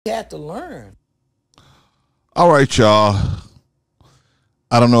He had to learn. All right, y'all.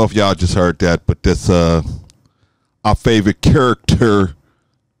 I don't know if y'all just heard that, but that's our favorite character,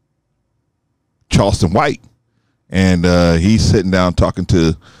 Charleston White, and he's sitting down talking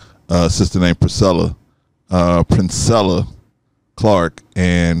to a sister named Princella Clark,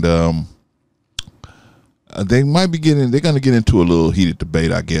 and they might be getting. They're going to get into a little heated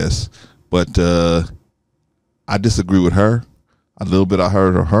debate, I guess. But I disagree with her. A little bit I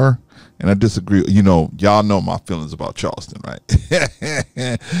heard of her, and I disagree. You know, y'all know my feelings about Charleston, right?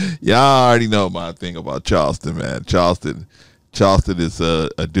 Y'all already know my thing about Charleston, man. Charleston is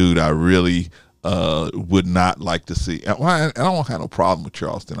a dude I really would not like to see. I don't have no problem with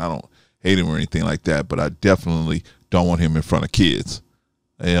Charleston. I don't hate him or anything like that, but I definitely don't want him in front of kids.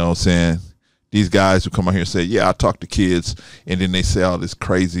 You know what I'm saying? These guys who come out here and say, yeah, I talk to kids, and then they say all this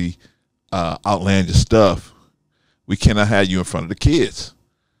crazy, outlandish stuff. We cannot have you in front of the kids.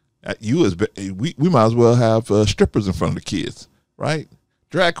 We might as well have strippers in front of the kids, right?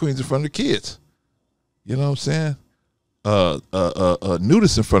 Drag queens in front of the kids. You know what I'm saying?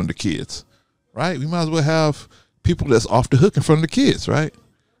 Nudists in front of the kids, right? We might as well have people that's off the hook in front of the kids, right?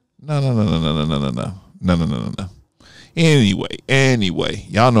 No. Anyway,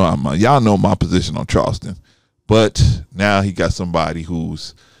 y'all know my position on Charleston, but now he got somebody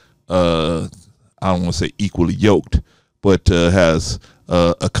who's I don't want to say equally yoked, but has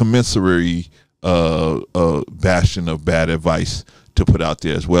a commensurate bastion of bad advice to put out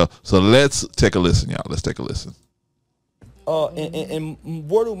there as well. So let's take a listen, y'all. Let's take a listen. And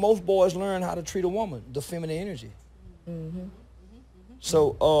where do most boys learn how to treat a woman? The feminine energy. Mm-hmm.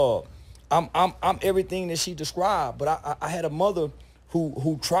 So I'm everything that she described, but I had a mother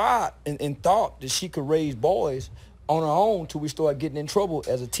who tried and thought that she could raise boys on her own till we started getting in trouble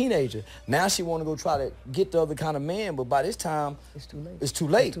as a teenager. Now she want to go try to get the other kind of man, but by this time it's too late. It's too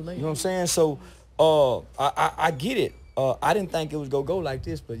late. You know what I'm saying? So I get it. I didn't think it was go like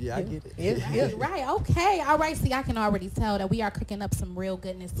this, but yeah, I get it. Yeah. Right. Okay. All right. See, I can already tell that we are cooking up some real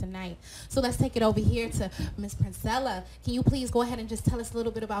goodness tonight. So let's take it over here to Miss Princella. Can you please go ahead and just tell us a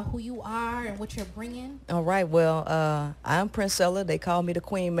little bit about who you are and what you're bringing? All right. Well, I'm Princella. They call me the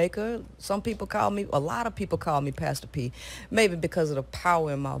Queen Maker. A lot of people call me Pastor P, maybe because of the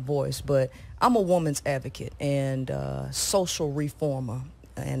power in my voice, but I'm a woman's advocate and social reformer.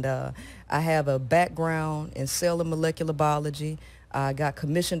 And I have a background in cell and molecular biology. I got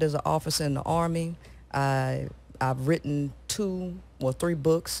commissioned as an officer in the Army. I've written 3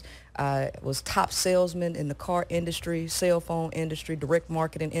 books. I was top salesman in the car industry, cell phone industry, direct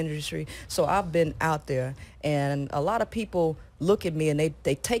marketing industry. So I've been out there. And a lot of people look at me and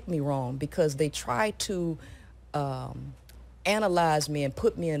they take me wrong because they try to analyze me and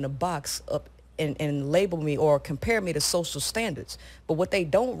put me in a box up and label me or compare me to social standards. But what they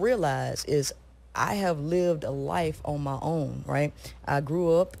don't realize is I have lived a life on my own, right? I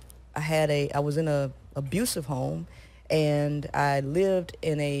grew up, I was in a abusive home, and I lived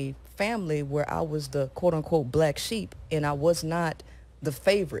in a family where I was the quote unquote black sheep, and I was not the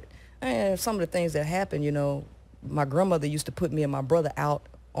favorite. And some of the things that happened, you know, my grandmother used to put me and my brother out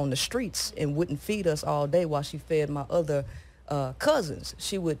on the streets and wouldn't feed us all day while she fed my other cousins.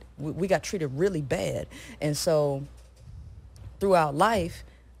 We got treated really bad. And so throughout life,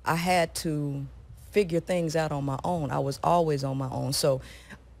 I had to figure things out on my own. I was always on my own. So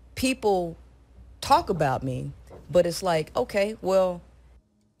people talk about me, but it's like, okay, well.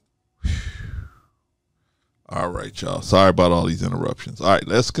 All right, y'all. Sorry about all these interruptions. All right,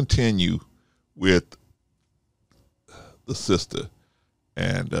 let's continue with the sister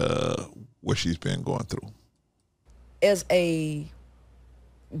and what she's been going through. As a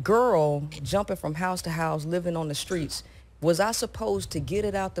girl jumping from house to house, living on the streets, was I supposed to get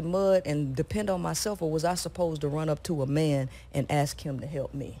it out the mud and depend on myself, or was I supposed to run up to a man and ask him to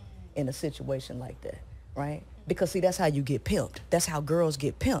help me in a situation like that, right? Because, see, that's how you get pimped. That's how girls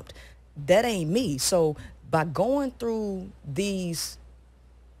get pimped. That ain't me. So by going through these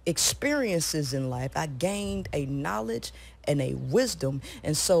experiences in life, I gained a knowledge and a wisdom.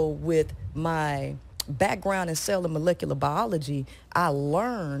 And so with my background in cell and molecular biology, I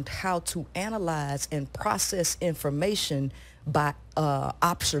learned how to analyze and process information by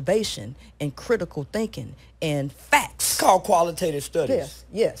observation and critical thinking and facts. It's called qualitative studies.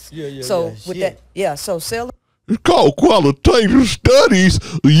 Yes. Yeah. So with that, yeah. So cell. It's called qualitative studies.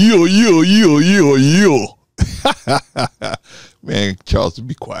 Yeah. Man, Charleston,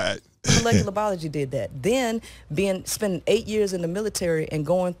 be quiet. Molecular biology did that. Then spending 8 years in the military and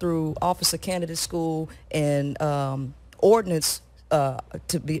going through officer candidate school and ordnance to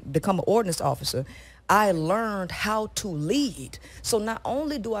become an ordnance officer, I learned how to lead. So not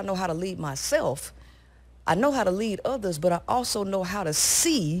only do I know how to lead myself, I know how to lead others, but I also know how to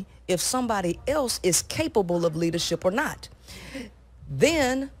see if somebody else is capable of leadership or not.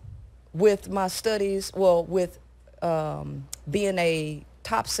 Then with my studies, well, with being a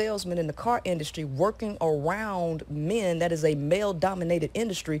top salesman in the car industry, working around men, that is a male-dominated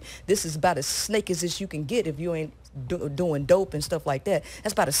industry. This is about as snakish as you can get if you ain't doing dope and stuff like that.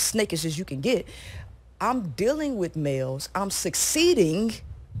 That's about as snakish as you can get. I'm dealing with males. I'm succeeding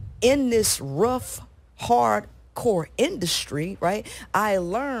in this rough, hardcore industry, right? I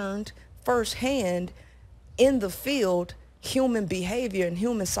learned firsthand in the field human behavior and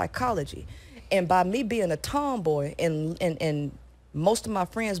human psychology. And by me being a tomboy and most of my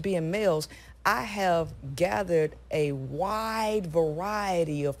friends being males, I have gathered a wide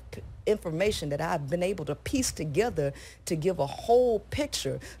variety of information that I've been able to piece together to give a whole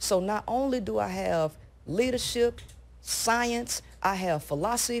picture. So not only do I have leadership, science, I have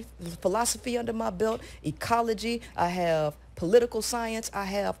philosophy under my belt, ecology, I have political science, I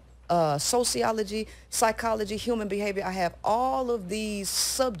have sociology, psychology, human behavior. I have all of these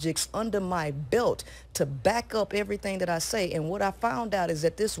subjects under my belt to back up everything that I say. And what I found out is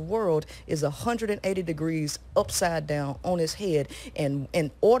that this world is 180 degrees upside down on its head. And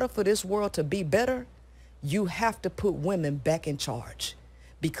in order for this world to be better, you have to put women back in charge.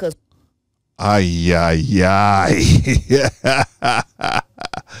 Because you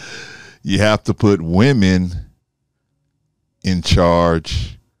have to put women in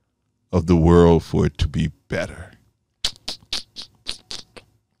charge of the world for it to be better.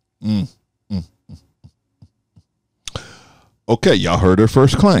 Okay, y'all heard her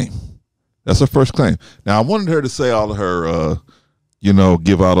first claim. That's her first claim. Now, I wanted her to say all of her,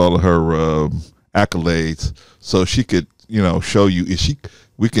 give out all of her accolades so she could, show you if she,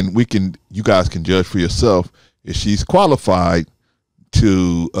 we can, you guys can judge for yourself if she's qualified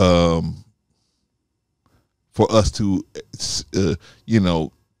to, for us to,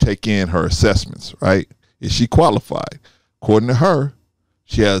 take in her assessments, right? Is she qualified? According to her,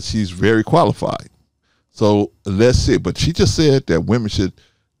 she's very qualified. So let's see. But she just said that women should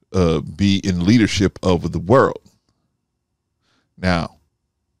be in leadership over the world. Now,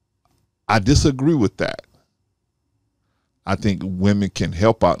 I disagree with that. I think women can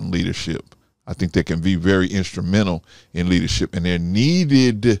help out in leadership. I think they can be very instrumental in leadership, and they're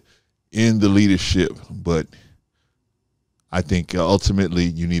needed in the leadership. But I think ultimately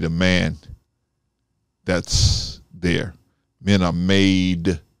you need a man that's there. Men are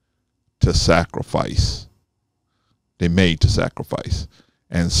made to sacrifice. They're made to sacrifice.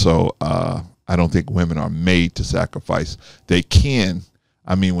 And so I don't think women are made to sacrifice. They can.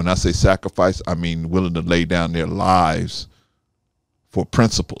 I mean, when I say sacrifice, I mean willing to lay down their lives for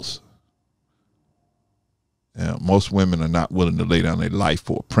principles. Most women are not willing to lay down their life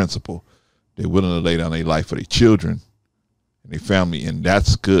for a principle. They're willing to lay down their life for their children and their family, and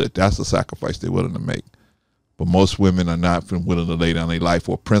that's good. That's a sacrifice they're willing to make. But most women are not willing to lay down their life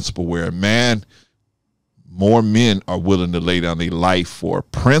for a principle, where more men are willing to lay down their life for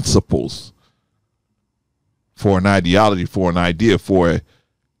principles, for an ideology, for an idea, for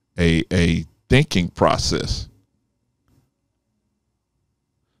a thinking process,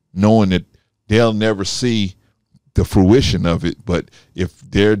 knowing that they'll never see the fruition of it, but if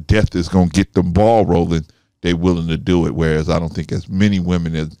their death is going to get the ball rolling, they're willing to do it. Whereas I don't think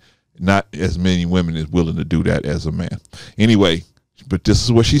not as many women is willing to do that as a man. Anyway, but this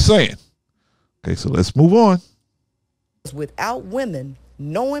is what she's saying. Okay, so let's move on. Without women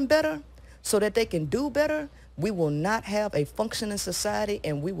knowing better so that they can do better, we will not have a functioning society,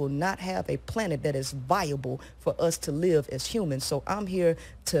 and we will not have a planet that is viable for us to live as humans. So I'm here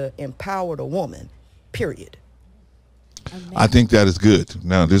to empower the woman, period. Amen. I think that is good.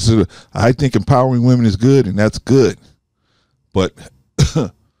 Now, I think empowering women is good, and that's good. But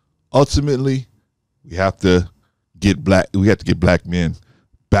ultimately, we have to get black men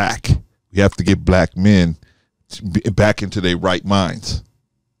back. We have to get black men back into their right minds.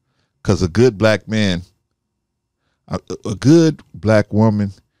 Because a good black man, a good black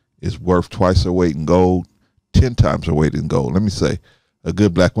woman is worth twice her weight in gold, 10 times her weight in gold. Let me say, a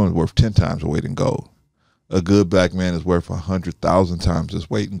good black woman is worth 10 times her weight in gold. A good black man is worth 100,000 times his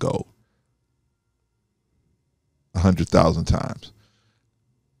weight in gold. 100,000 times.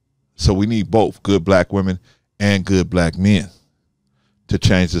 So we need both good black women and good black men to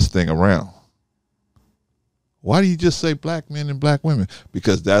change this thing around. Why do you just say black men and black women?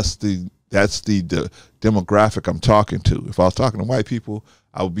 Because that's the That's the demographic I'm talking to. If I was talking to white people,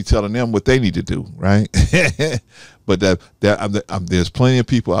 I would be telling them what they need to do, right? But there's plenty of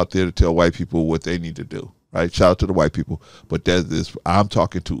people out there to tell white people what they need to do, right? Shout out to the white people. But I'm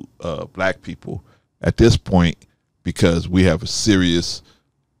talking to black people at this point because we have a serious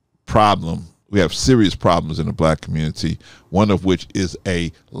problem. We have serious problems in the black community, one of which is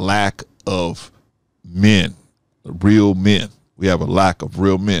a lack of men, real men. We have a lack of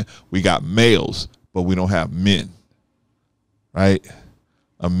real men. We got males, but we don't have men, right?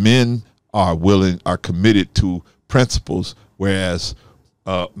 Men are committed to principles, whereas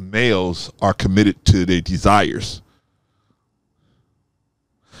males are committed to their desires.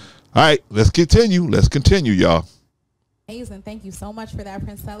 All right, let's continue. Let's continue, y'all. Amazing. Thank you so much for that,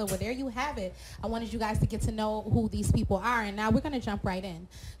 Princella. Well, there you have it. I wanted you guys to get to know who these people are, and now we're going to jump right in.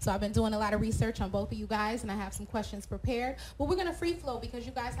 So I've been doing a lot of research on both of you guys, and I have some questions prepared. But we're going to free flow because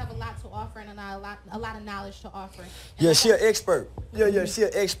you guys have a lot to offer and a lot of knowledge to offer. And yeah, she an expert. Yeah, she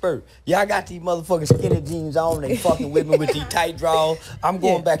an expert. Yeah, I got these motherfucking skinny jeans on. They fucking with me with these tight draws. I'm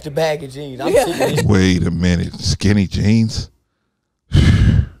going back to baggy jeans. I'm sick of this. Wait a minute. Skinny jeans?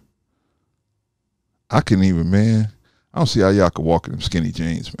 I couldn't even, man. I don't see how y'all could walk in them skinny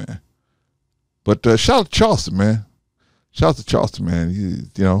jeans, man. But shout out to Charleston, man. Shout out to Charleston, man.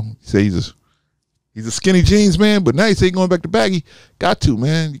 You know, he say he's a skinny jeans man, but now he say he going back to baggy. Got to,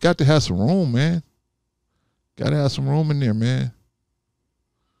 man. You got to have some room, man. Got to have some room in there, man.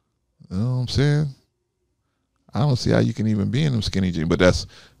 You know what I'm saying? I don't see how you can even be in them skinny jeans, but that's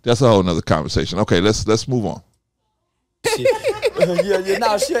a whole nother conversation. Okay, let's move on. yeah.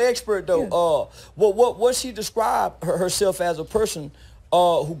 Now she an expert though. What she described herself as a person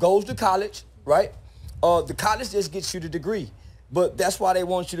who goes to college, right? The college just gets you the degree, but that's why they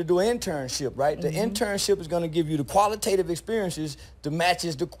want you to do an internship, right? The internship is going to give you the qualitative experiences that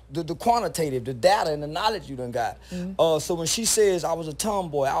matches the quantitative, the data and the knowledge you done got. So when she says I was a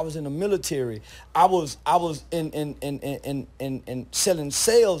tomboy, I was in the military, I was in selling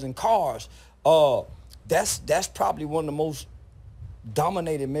sales and cars. That's probably one of the most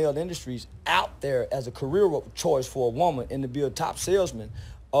dominated male industries out there as a career choice for a woman, and to be a top salesman.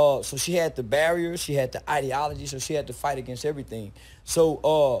 So she had the barriers, she had the ideology, so she had to fight against everything.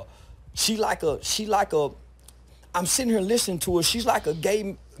 So she like a I'm sitting here listening to her. She's like a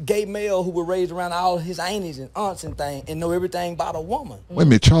gay male who was raised around all his aunties and aunts and things and know everything about a woman. Wait a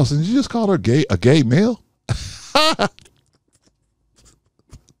minute, Charleston, did you just call her a gay male?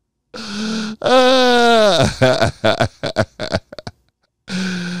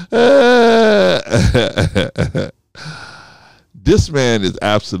 This man is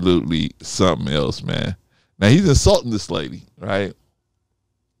absolutely something else, man. Now he's insulting this lady, right?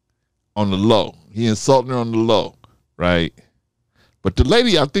 On the low. He insulting her on the low, right? But the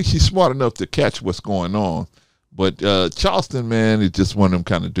lady, I think she's smart enough to catch what's going on. But Charleston, man, is just one of them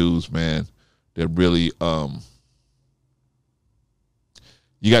kind of dudes, man, that really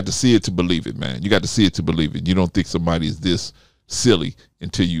you got to see it to believe it, man. You got to see it to believe it. You don't think somebody is this silly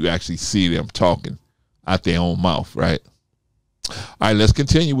until you actually see them talking out their own mouth, right? All right, let's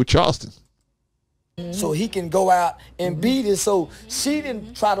continue with Charleston. So he can go out and be this. So she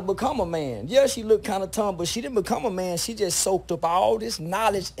didn't try to become a man. Yeah, she looked kind of dumb, but she didn't become a man. She just soaked up all this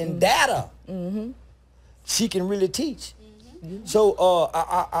knowledge and data. She can really teach. So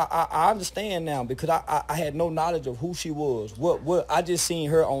I understand now, because I had no knowledge of who she was. What I just seen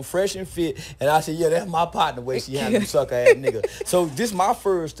her on Fresh and Fit, and I said, yeah, that's my partner, way she handled sucker ass nigga. So this my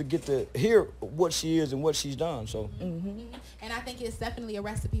first to get to hear what she is and what she's done. So. And I think it's definitely a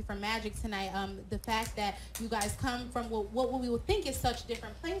recipe for magic tonight. The fact that you guys come from what we would think is such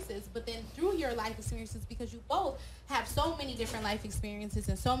different places, but then through your life experiences, because you both have so many different life experiences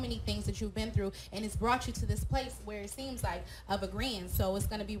and so many things that you've been through, and it's brought you to this place where it seems like of agreeing. So it's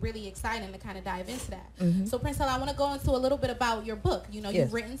going to be really exciting to kind of dive into that. So Princella, I want to go into a little bit about your book. You know,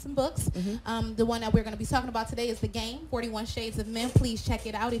 you've written some books. The one that we're going to be talking about today is The Game, 41 Shades of Men. Please check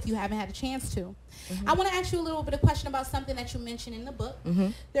it out if you haven't had a chance to. I want to ask you a little bit of question about something that you mentioned in the book.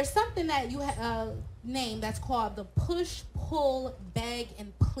 There's something that you named that's called the push, pull, beg,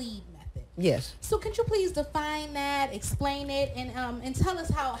 and plead method. Yes. So could you please define that, explain it, and tell us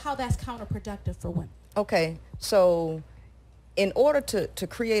how that's counterproductive for women? Okay, so in order to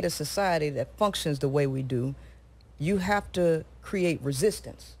create a society that functions the way we do, you have to create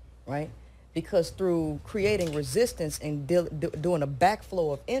resistance, right? Because through creating resistance and doing a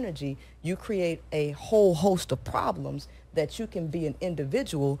backflow of energy, you create a whole host of problems that you can be an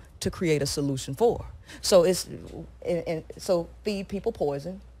individual to create a solution for. So so feed people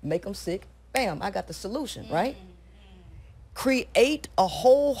poison, make them sick, bam, I got the solution, right? create a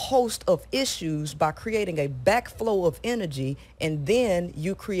whole host of issues by creating a backflow of energy, and then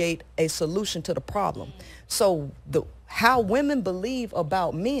you create a solution to the problem. So how women believe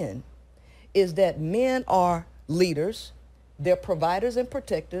about men is that men are leaders, they're providers and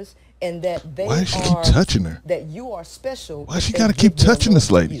protectors, and that they Why does she keep touching her? That you are special. Why she gotta keep touching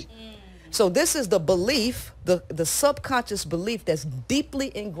this lady? So this is the belief, the subconscious belief that's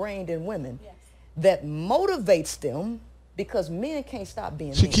deeply ingrained in women, that motivates them, because men can't stop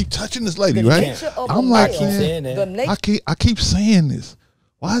being She men. keep touching this lady, The right? nature of I'm a like, male, saying that. the nature, I keep saying this.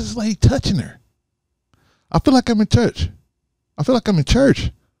 Why is this lady touching her? I feel like I'm in church. I feel like I'm in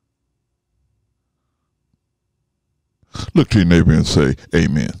church. Look to your neighbor and say,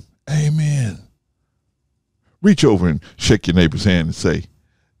 amen. Amen. Reach over and shake your neighbor's hand and say,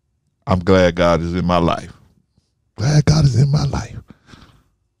 I'm glad God is in my life. Glad God is in my life.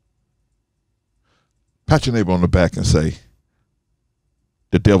 Pat your neighbor on the back and say,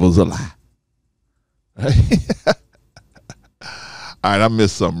 the devil's a lie. Right? All right, I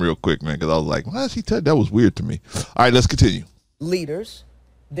missed something real quick, man, because I was like, why is he touching? That was weird to me. All right, let's continue. leaders,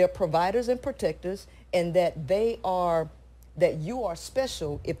 they're providers and protectors, and that you are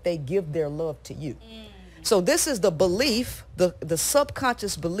special if they give their love to you. So this is the belief, the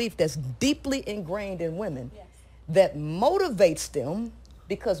subconscious belief that's deeply ingrained in women, that motivates them,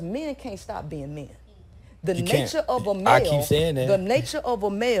 because men can't stop being men. The nature of a male, I keep saying that. the nature of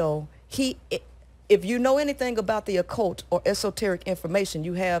a male, if you know anything about the occult or esoteric information,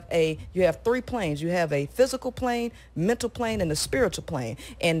 you have 3 planes. You have a physical plane, mental plane, and a spiritual plane.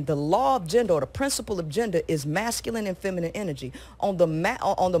 And the law of gender, or the principle of gender, is masculine and feminine energy. On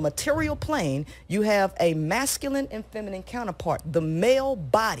the material plane, you have a masculine and feminine counterpart. The male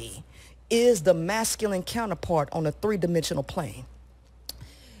body is the masculine counterpart on a 3-dimensional plane.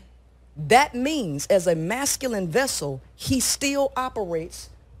 That means, as a masculine vessel, he still operates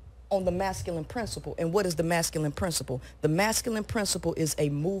on the masculine principle. And what is the masculine principle? The masculine principle is a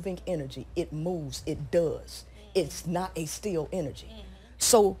moving energy. It moves, it does. It's not a still energy.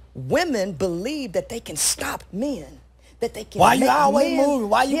 So women believe that they can stop men, that they can Why you make always men, moving?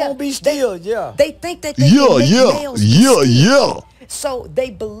 Why you won't be still? They think that they can make males be still. Yeah. So they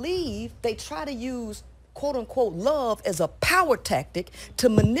believe, they try to use quote unquote love as a power tactic to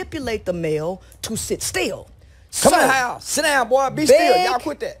manipulate the male to sit still. Come in the house. Sit down, boy. Be still. Y'all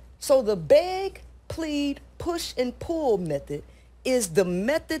quit that. So the beg, plead, push, and pull method is the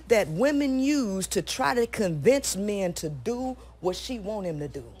method that women use to try to convince men to do what she want him to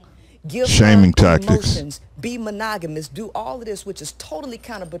do. Give Shaming her tactics. emotions, be monogamous, do all of this, which is totally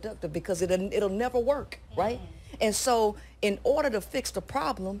counterproductive, because it'll never work, right? And so in order to fix the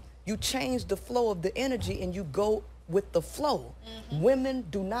problem, you change the flow of the energy and you go with the flow. Women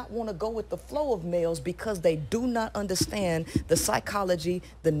do not want to go with the flow of males because they do not understand the psychology,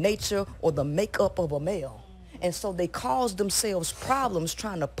 the nature, or the makeup of a male. And so they cause themselves problems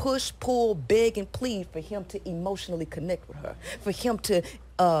trying to push, pull, beg, and plead for him to emotionally connect with her, for him to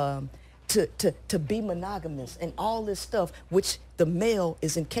be monogamous and all this stuff, which the male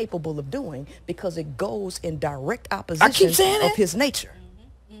is incapable of doing because it goes in direct opposition of his nature.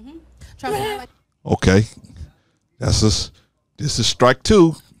 Okay. This is strike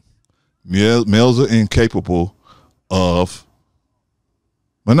 2. Males are incapable of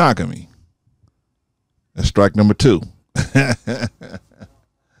monogamy. That's strike number 2.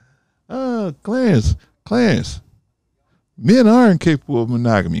 Clarence. Men are incapable of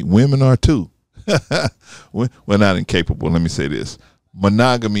monogamy. Women are too. We're not incapable. Let me say this.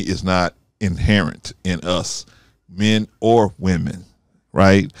 Monogamy is not inherent in us, men or women,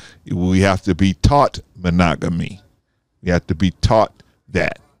 right? We have to be taught monogamy. We have to be taught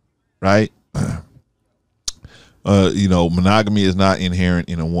that, right? Monogamy is not inherent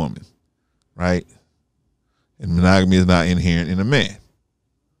in a woman, right? And monogamy is not inherent in a man.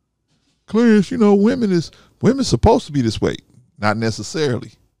 Clarence, women supposed to be this way. Not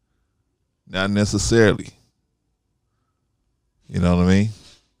necessarily. Not necessarily. You know what I mean?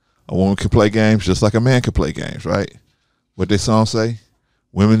 A woman can play games just like a man can play games, right? What they song say?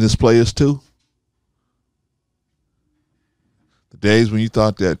 Women is players too. The days when you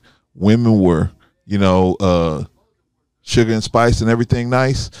thought that women were, sugar and spice and everything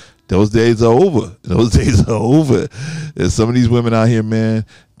nice, those days are over. Those days are over. There's some of these women out here, man,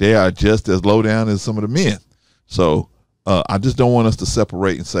 they are just as low down as some of the men. So I just don't want us to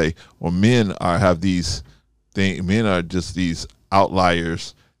separate and say, well, men are just these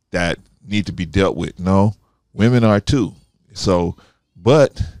outliers that need to be dealt with. No, women are too. So,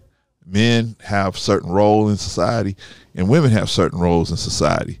 but men have certain roles in society and women have certain roles in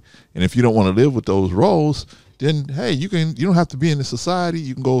society. And if you don't want to live with those roles, then hey, you don't have to be in this society.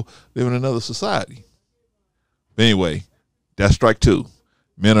 You can go live in another society. But anyway, that's strike 2.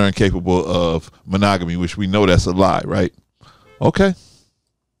 Men are incapable of monogamy, which we know that's a lie, right? Okay.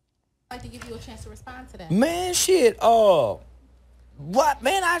 I'd like to give you a chance to respond to that. Man, shit. What,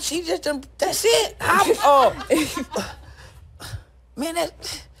 man? She just that's it. Man,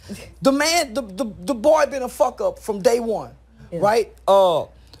 that the man, the boy been a fuck up from day one, right?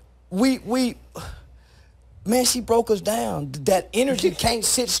 Man, she broke us down. That energy can't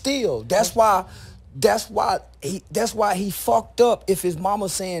sit still. That's why he fucked up if his mama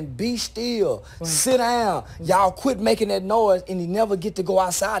saying, be still, sit down, y'all quit making that noise, and he never get to go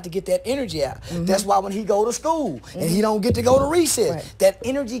outside to get that energy out. That's why when he go to school and he don't get to go to recess, that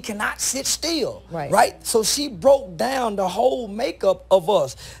energy cannot sit still, right? So she broke down the whole makeup of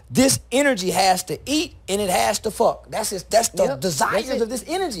us. This energy has to eat and it has to fuck. That's the desires of this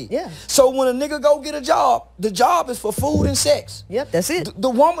energy. So when a nigga go get a job, the job is for food and sex. That's it. The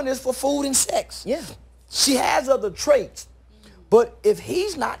woman is for food and sex. She has other traits, but if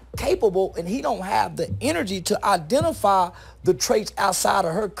he's not capable and he don't have the energy to identify the traits outside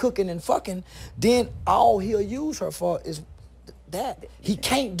of her cooking and fucking, then all he'll use her for is that. He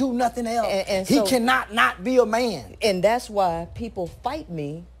can't do nothing else. And he cannot not be a man. And that's why people fight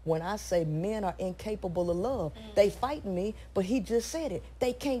me when I say men are incapable of love. They fight me, but he just said it.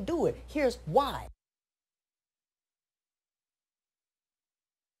 They can't do it. Here's why.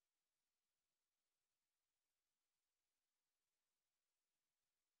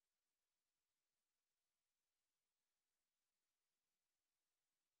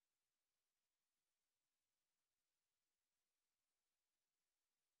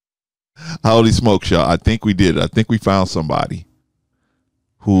 Holy smokes, y'all. I think we did. I think we found somebody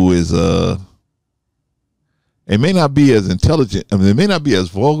who is it may not be as intelligent. I mean, they may not be as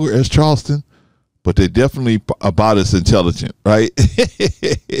vulgar as Charleston, but they're definitely about as intelligent, right?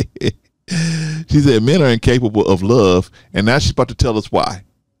 She said men are incapable of love, and now she's about to tell us why.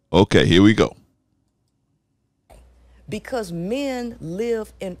 Okay, here we go. Because men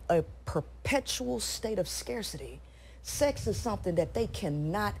live in a perpetual state of scarcity. Sex is something that they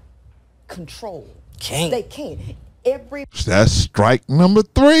cannot control. They can't. That's strike number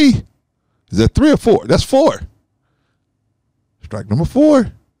 3. Is that 3 or 4? That's 4. Strike number 4.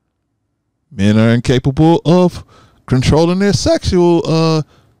 Men are incapable of controlling their sexual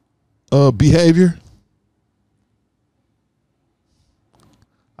behavior.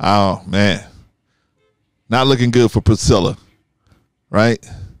 Oh man, not looking good for Priscilla, right?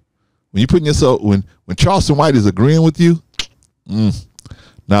 When you putting yourself when Charleston White is agreeing with you,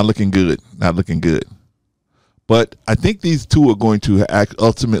 not looking good. Not looking good. But I think these two are going to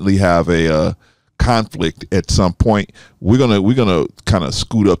ultimately have a conflict at some point. We're gonna kind of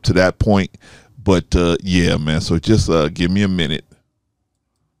scoot up to that point. But yeah, man. So just give me a minute.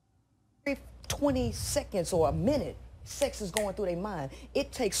 20 seconds or a minute, sex is going through their mind.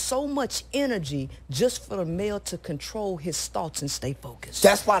 It takes so much energy just for the male to control his thoughts and stay focused.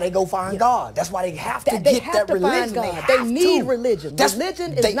 That's why they go find God. That's why they have to they get have that to religion. Find God. They need religion.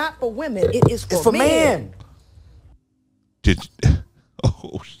 Religion is not for women. It is for men.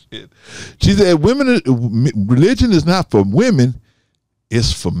 Oh shit! She said, religion is not for women.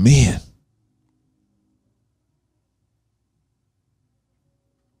 It's for men.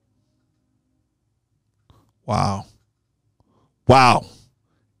 Wow. Wow.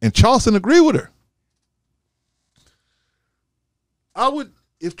 And Charleston agreed with her. I would,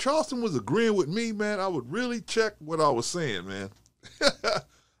 if Charleston was agreeing with me, man, I would really check what I was saying, man.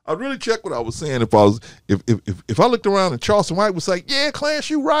 I'd really check what I was saying if I looked around and Charleston White was like, yeah, Clarence,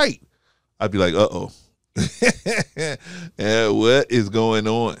 you right. I'd be like, uh-oh. What is going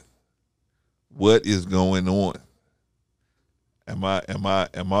on? What is going on? Am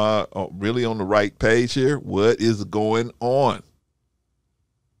I really on the right page here? What is going on?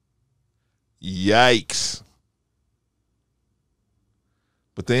 Yikes.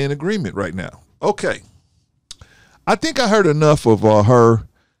 But they're in agreement right now. Okay. I think I heard enough of her.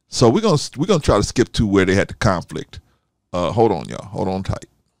 So we're gonna try to skip to where they had the conflict. Hold on, y'all. Hold on tight.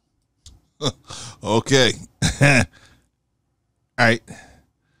 Okay. All right.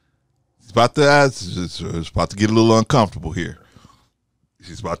 It's about to get a little uncomfortable here.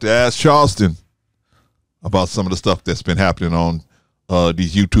 She's about to ask Charleston about some of the stuff that's been happening on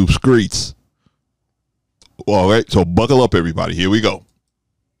these YouTube streets. All right, so buckle up, everybody. Here we go.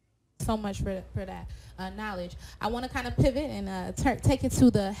 So much for that knowledge. I want to kind of pivot and take it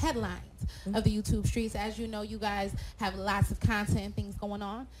to the headlines of the YouTube streets. As you know, you guys have lots of content and things going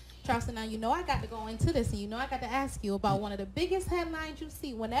on. Charleston, now you know I got to go into this, and you know I got to ask you about one of the biggest headlines you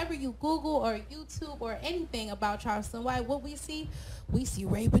see whenever you Google or YouTube or anything about Charleston White. What we see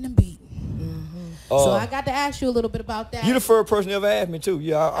raping and beating. So I got to ask you a little bit about that. You the first person to ever asked me too.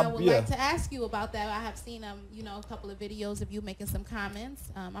 Yeah, I would like to ask you about that. I have seen you know, a couple of videos of you making some comments.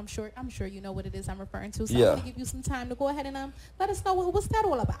 I'm sure you know what it is I'm referring to. So I'm gonna give you some time to go ahead and let us know what's that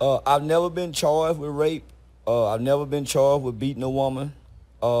all about. I've never been charged with rape. I've never been charged with beating a woman.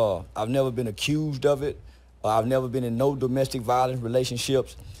 I've never been accused of it. I've never been in no domestic violence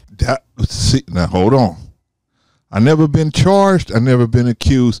relationships. Now hold on. I never been charged. I never been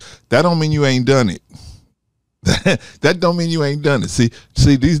accused. That don't mean you ain't done it. That don't mean you ain't done it. See,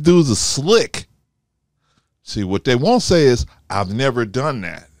 these dudes are slick. See, what they won't say is, I've never done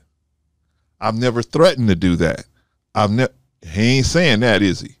that. I've never threatened to do that. He ain't saying that,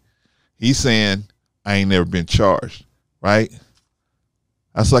 is he? He's saying, I ain't never been charged, right?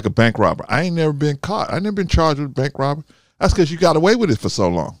 That's like a bank robber. I ain't never been caught. I never been charged with a bank robber. That's because you got away with it for so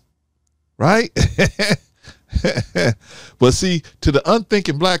long, right? But see, to the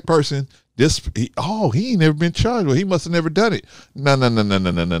unthinking black person, he ain't never been charged. Well, he must have never done it. No.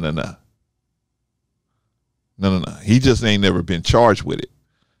 He just ain't never been charged with it.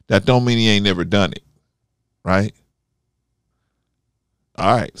 That don't mean he ain't never done it, right?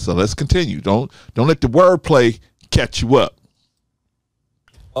 All right, so let's continue. Don't let the wordplay catch you up.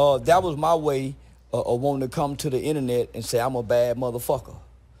 That was my way of wanting to come to the internet and say I'm a bad motherfucker.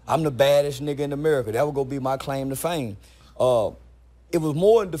 I'm the baddest nigga in America. That was gonna be my claim to fame. It was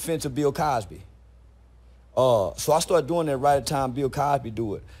more in defense of Bill Cosby. So I started doing that right at the time Bill Cosby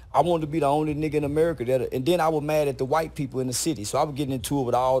do it. I wanted to be the only nigga in America and then I was mad at the white people in the city. So I was getting into it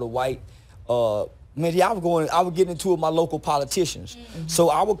with all the white, I was getting into it with my local politicians. So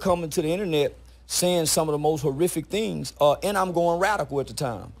I would come into the internet saying some of the most horrific things, and I'm going radical at the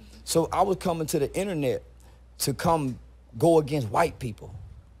time. So I was coming to the internet to go against white people.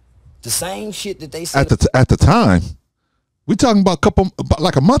 The same shit that they said at the time. We talking about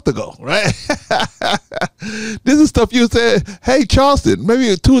like a month ago, right? This is stuff you said. Hey, Charleston,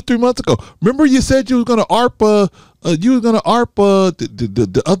 maybe 2 or 3 months ago. Remember you said you was gonna ARP. You was gonna ARP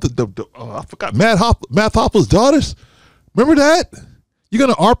the other. I forgot. Matt Hoffa's daughters. Remember that? You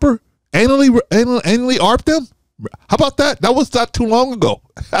gonna ARP her? Anally ARP them? How about that? That was not too long ago.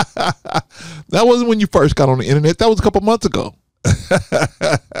 That wasn't when you first got on the internet. That was a couple months ago.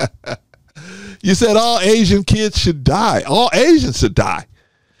 You said all Asian kids should die. All Asians should die.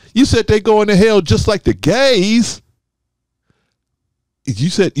 You said they going to hell just like the gays. You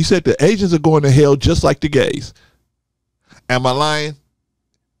said the Asians are going to hell just like the gays. Am I lying?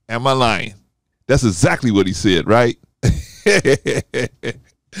 Am I lying? That's exactly what he said, right?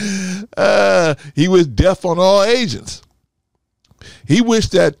 He was deaf on all Asians. He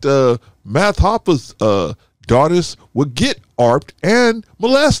wished that Math Hoffa's daughters would get ARPed and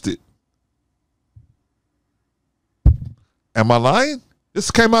molested. Am I lying?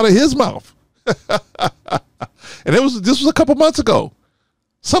 This came out of his mouth. And this was a couple months ago.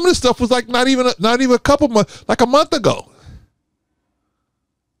 Some of this stuff was like not even a couple months, like a month ago.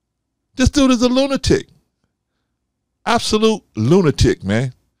 This dude is a lunatic. Absolute lunatic,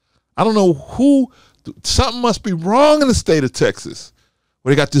 man. I don't know something must be wrong in the state of Texas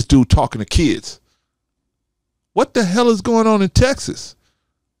where they got this dude talking to kids. What the hell is going on in Texas?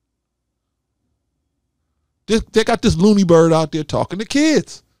 They got this loony bird out there talking to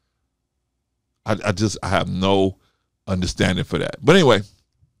kids. I have no understanding for that. But anyway,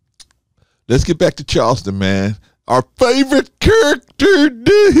 let's get back to Charleston, man. Our favorite character,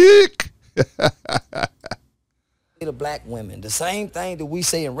 Dick. The black women, the same thing that we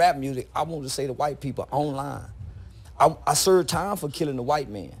say in rap music, I want to say to white people online. I served time for killing the white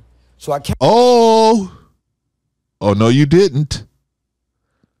man. So I can't. Oh, no, you didn't.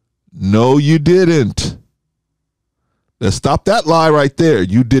 No, you didn't. Let's stop that lie right there.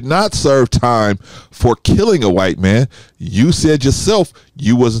 You did not serve time for killing a white man. You said yourself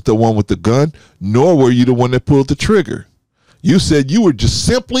you wasn't the one with the gun, nor were you the one that pulled the trigger. You said you were just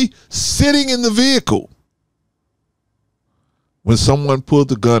simply sitting in the vehicle when someone pulled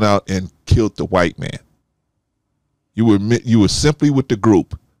the gun out and killed the white man. You were simply with the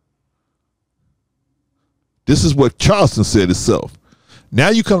group. This is what Charleston said itself. Now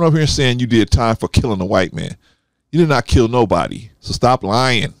you coming up here and saying you did time for killing a white man. You did not kill nobody, so stop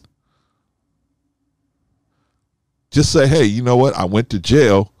lying. Just say, hey, you know what? I went to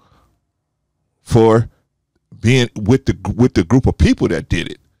jail for being with the group of people that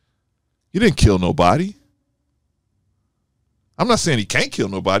did it. You didn't kill nobody. I'm not saying he can't kill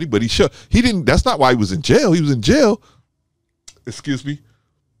nobody, but he didn't. That's not why he was in jail. He was in jail, excuse me,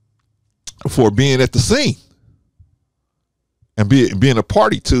 for being at the scene and being a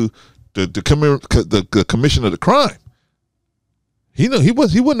party to the commission of the crime. He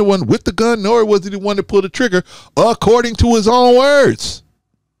wasn't the one with the gun, nor was he the one that pulled the trigger, according to his own words.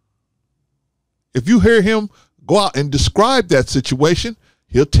 If you hear him go out and describe that situation,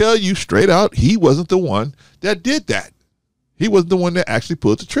 he'll tell you straight out he wasn't the one that did that. He wasn't the one that actually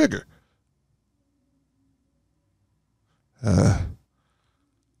pulled the trigger.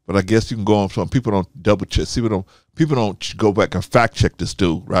 But I guess you can go on. Some people don't double check. People don't go back and fact check this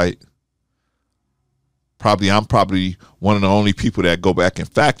dude, right? I'm probably one of the only people that go back and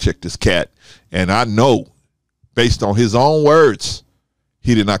fact check this cat. And I know, based on his own words,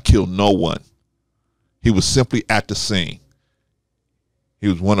 he did not kill no one. He was simply at the scene. He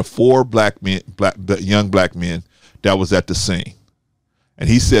was one of 4 young black men that was at the scene. And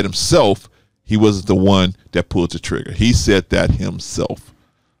he said himself he wasn't the one that pulled the trigger. He said that himself.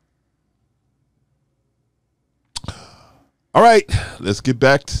 All right, let's get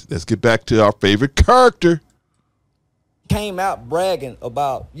back to our favorite character. Came out bragging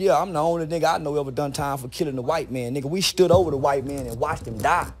about, yeah, I'm the only nigga I know ever done time for killing the white man. Nigga, we stood over the white man and watched him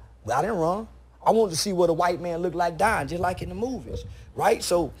die. But I didn't run. I wanted to see what a white man looked like dying, just like in the movies, right?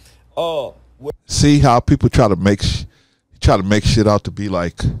 So, see how people try to make shit out to be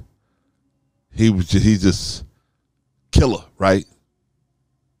like he's just killer, right?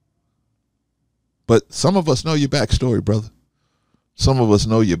 But some of us know your backstory, brother. Some of us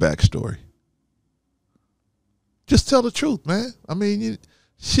know your backstory. Just tell the truth, man. I mean,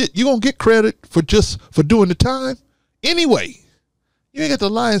 you're going to get credit for doing the time anyway. You ain't got to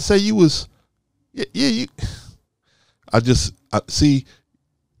lie and say you was, I see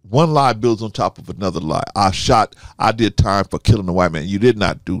one lie builds on top of another lie. I did time for killing a white man. You did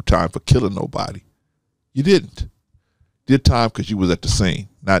not do time for killing nobody. You didn't. Did time because you was at the scene.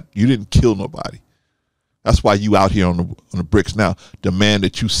 You didn't kill nobody. That's why you out here on the bricks now. The man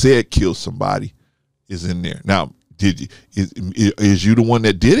that you said killed somebody is in there. Now, is you the one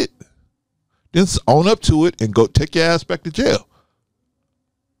that did it? Then own up to it and go take your ass back to jail.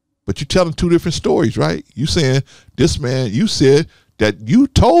 But you're telling 2 different stories, right? You saying this man, you said that you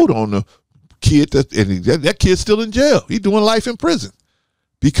told on the kid that kid's still in jail. He's doing life in prison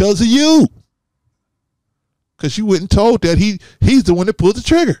because of you. Because you went and told that he's the one that pulled the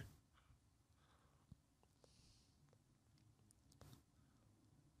trigger.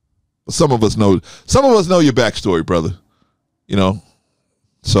 Some of us know your backstory, brother. You know.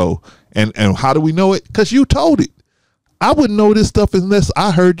 So, and how do we know it? Because you told it. I wouldn't know this stuff unless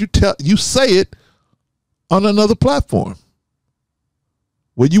I heard you say it on another platform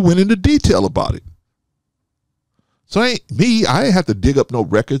where you went into detail about it. So I ain't have to dig up no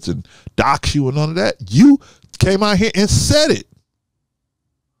records and dox you and none of that. You came out here and said it.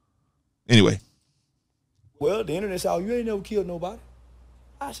 Anyway. Well, the internet said, you ain't never killed nobody.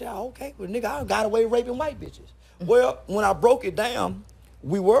 I said, okay, well, nigga, I got away raping white bitches. Well, when I broke it down,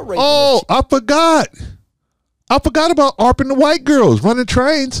 we were raping. Oh, I forgot. I forgot about ARPing the white girls, running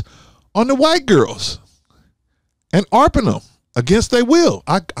trains on the white girls and ARPing them against their will.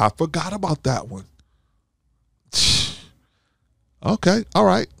 I forgot about that one. Okay, all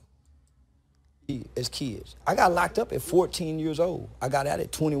right. As kids, I got locked up at 14 years old. I got out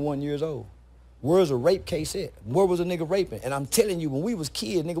at 21 years old. Where's a rape case at? Where was a nigga raping? And I'm telling you, when we was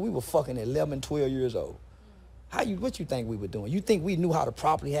kids, nigga, we were fucking at 11, 12 years old. What you think we were doing? You think we knew how to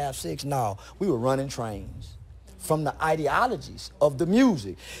properly have sex? No, we were running trains from the ideologies of the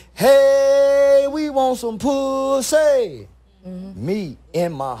music. Hey, we want some pussy. Mm-hmm. Me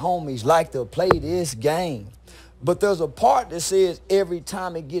and my homies like to play this game. But there's a part that says every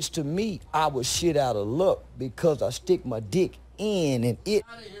time it gets to me, I was shit out of luck because I stick my dick in and it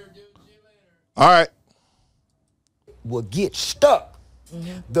all right will get stuck.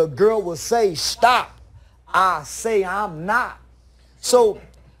 Mm-hmm. The girl will say, stop. I say, I'm not. So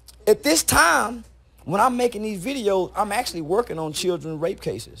at this time, when I'm making these videos, I'm actually working on children rape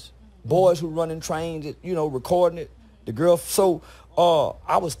cases. Boys who running trains, recording it. The girl. So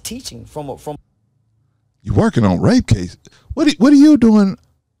I was teaching from. You working on rape cases? What are you doing?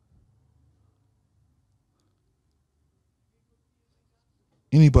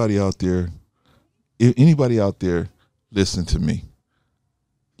 Anybody out there? If anybody out there, listen to me.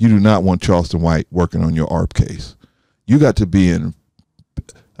 You do not want Charleston White working on your ARP case. You got to be in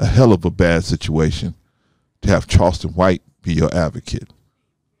a hell of a bad situation to have Charleston White be your advocate.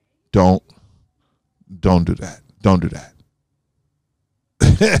 Don't do that. Don't do that.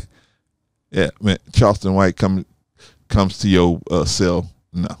 Yeah, man. Charleston White comes to your cell.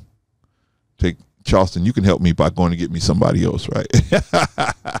 No, take Charleston. You can help me by going to get me somebody else, right?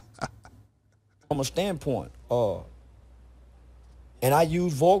 from a standpoint. And I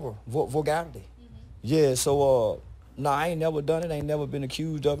use vulgarity. Yeah, so no, I ain't never done it. I ain't never been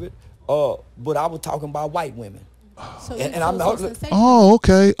accused of it. But I was talking about white women. So And I'm not. Oh,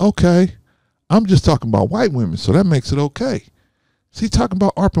 okay. I'm just talking about white women, so that makes it okay. See, talking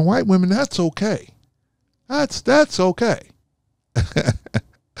about ARPing white women, that's okay. That's okay.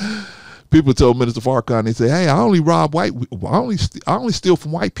 People told Minister Farrakhan, they say, "Hey, I only rob white. I only steal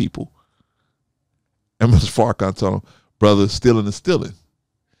from white people." And Mr. Farrakhan told him, "Brother, stealing is stealing.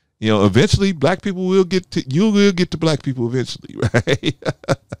 You know, eventually, black people will get to you. Will get to black people eventually, right?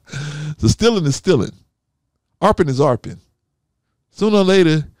 So stealing is stealing. ARPing is ARPing. Sooner or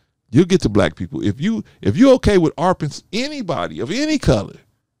later, you'll get to black people. If you're okay with ARPing anybody of any color,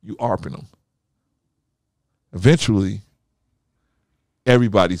 you ARPing them. Eventually,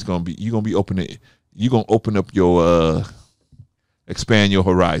 everybody's gonna be. You're gonna be opening. You're gonna open up your expand your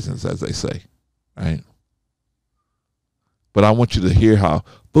horizons, as they say, right? But I want you to hear how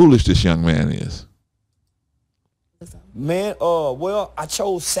foolish this young man is. Man, well, I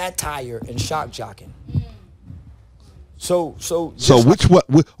chose satire and shock jocking. So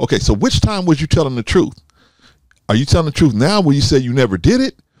okay, so which time was you telling the truth? Are you telling the truth now where you say you never did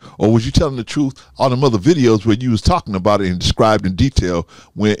it? Or was you telling the truth on them other videos where you was talking about it and described in detail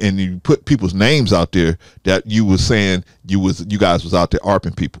and you put people's names out there that you was saying you guys was out there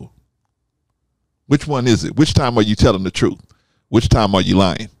ARPing people? Which one is it? Which time are you telling the truth? Which time are you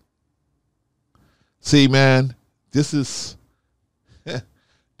lying? See, man, this is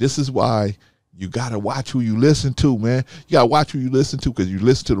why you gotta watch who you listen to, man. You gotta watch who you listen to, because you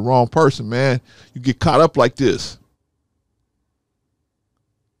listen to the wrong person, man. You get caught up like this.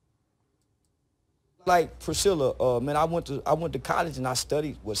 Like Priscilla, man, I went to college and I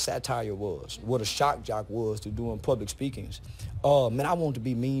studied what satire was, what a shock jock was to doing public speakings. Man, I wanted to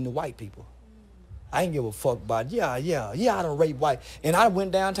be mean to white people. I ain't give a fuck about, yeah, I done rape white. And I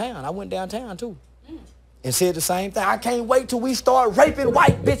went downtown. I went downtown too. And said the same thing. I can't wait till we start raping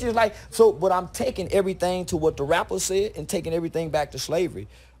white bitches. Like, so, but I'm taking everything to what the rapper said and taking everything back to slavery.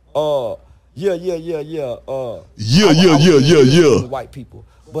 Yeah. White people.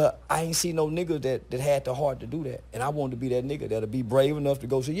 But I ain't see no nigga that had the heart to do that. And I wanted to be that nigga that'll be brave enough to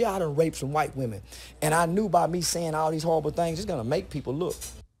go say, yeah, I done raped some white women. And I knew by me saying all these horrible things, it's gonna make people look.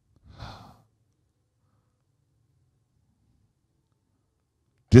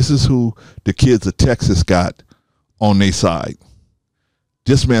 This is who the kids of Texas got on their side.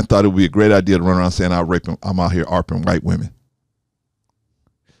 This man thought it would be a great idea to run around saying I'm out here ARPing white women.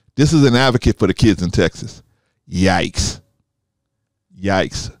 This is an advocate for the kids in Texas. Yikes.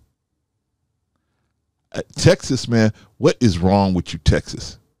 Texas, man, what is wrong with you,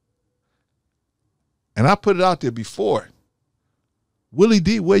 Texas? And I put it out there before. Willie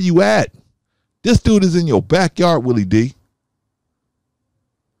D, where you at? This dude is in your backyard, Willie D.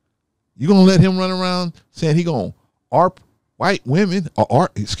 You gonna let him run around saying he gonna ARP white women or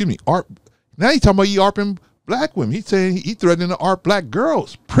ARP? Now he talking about he ARPing black women. He's saying he threatening to ARP black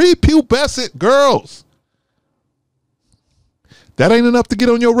girls, prepubescent girls. That ain't enough to get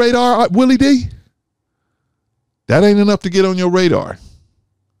on your radar, Willie D. That ain't enough to get on your radar.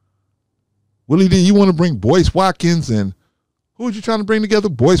 Willie D, you want to bring Boyce Watkins and who was you trying to bring together?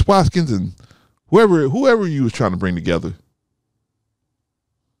 Boyce Watkins and whoever you was trying to bring together.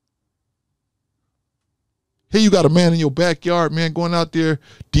 Here you got a man in your backyard, man, going out there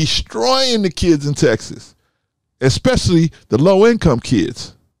destroying the kids in Texas, especially the low-income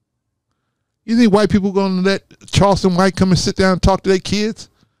kids. You think white people going to let Charleston white come and sit down and talk to their kids?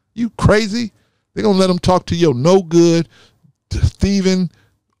 You crazy? They're going to let them talk to your no-good, thieving,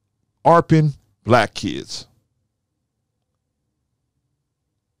 ARPing black kids.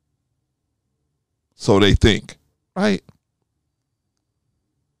 So they think, right?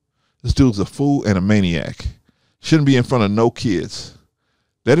 This dude's a fool and a maniac. Shouldn't be in front of no kids.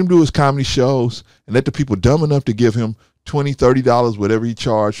 Let him do his comedy shows and let the people dumb enough to give him $20, $30, whatever he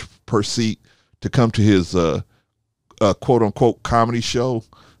charged per seat to come to his quote unquote comedy show.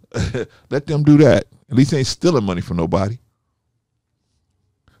 Let them do that. At least they ain't stealing money from nobody.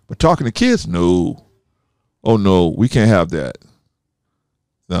 But talking to kids, no. Oh no, we can't have that.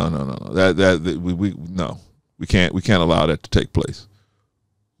 No. We can't allow that to take place.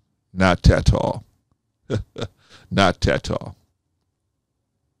 Not at all. Not at all.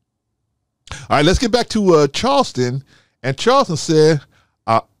 All right, let's get back to Charleston. And Charleston said,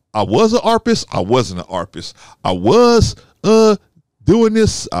 I was an ARPist. I wasn't an ARPist. I was doing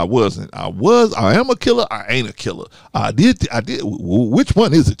this. I wasn't. I am a killer. I ain't a killer. I did. Which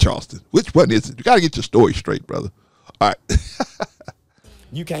one is it, Charleston? Which one is it? You got to get your story straight, brother. All right.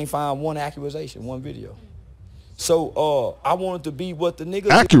 You can't find one accusation, one video. So I wanted to be what the niggas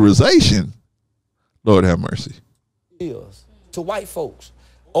Accusation. Lord have mercy. is to white folks.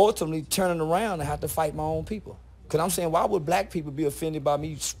 Ultimately turning around and have to fight my own people. Because I'm saying, why would black people be offended by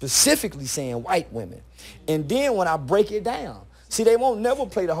me specifically saying white women? And then when I break it down, see, they won't never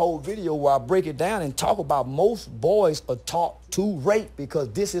play the whole video where I break it down and talk about most boys are taught to rape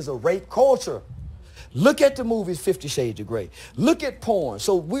because this is a rape culture. Look at the movies 50 Shades of Grey. Look at porn.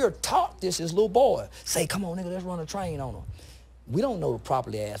 So we're taught this as little boy. Say, come on, nigga, let's run a train on them. We don't know to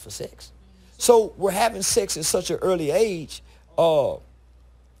properly ask for sex. So we're having sex at such an early age. No,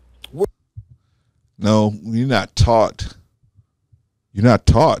 you're not taught. You're not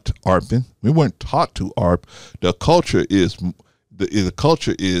taught, Arpin. We weren't taught to ARP. The culture is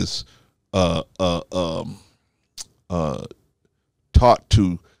taught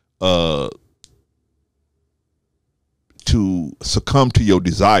to succumb to your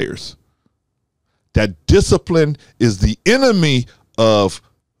desires. That discipline is the enemy of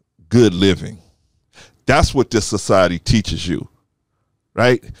good living. That's what this society teaches you,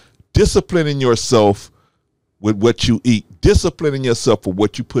 right? Disciplining yourself with what you eat, disciplining yourself for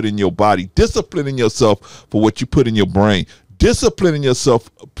what you put in your body, disciplining yourself for what you put in your brain, disciplining yourself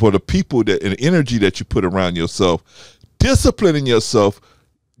for the people that and energy that you put around yourself, disciplining yourself.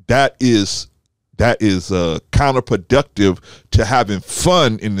 That is counterproductive to having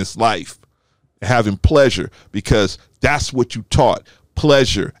fun in this life, having pleasure, because that's what you taught.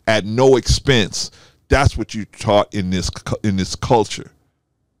 Pleasure at no expense. That's what you taught in this culture.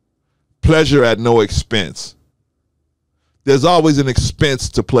 Pleasure at no expense. There's always an expense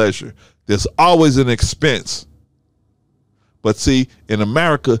to pleasure. There's always an expense. But see, in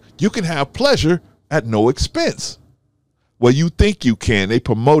America, you can have pleasure at no expense. Well, you think you can. They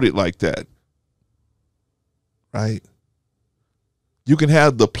promote it like that. Right? You can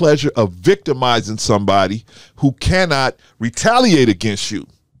have the pleasure of victimizing somebody who cannot retaliate against you.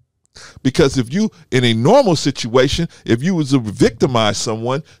 Because if you, in a normal situation, if you was to victimize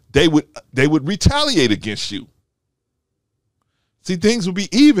someone, they would retaliate against you. See, things would be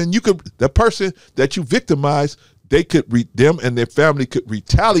even. The person that you victimize, them and their family could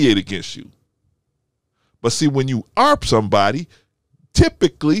retaliate against you. But see, when you ARP somebody,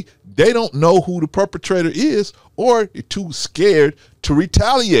 typically they don't know who the perpetrator is, or they're too scared to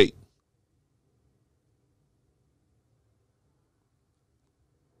retaliate.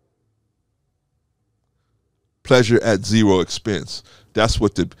 Pleasure at zero expense. That's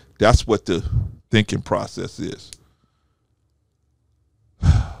what the thinking process is.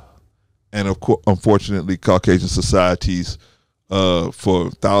 And of course, unfortunately, Caucasian societies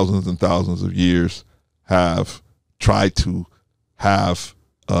for thousands and thousands of years have tried to have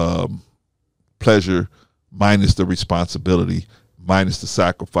pleasure minus the responsibility, minus the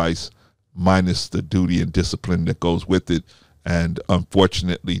sacrifice, minus the duty and discipline that goes with it. And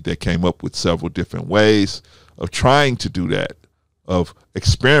unfortunately, they came up with several different ways of trying to do that, of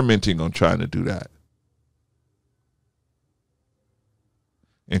experimenting on trying to do that,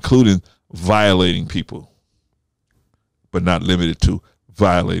 including violating people, but not limited to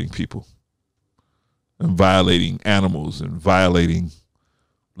violating people, and violating animals, and violating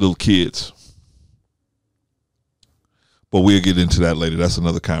little kids. But we'll get into that later. That's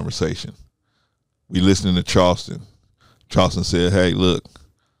another conversation. We listening to Charleston. Charleston said, hey, look,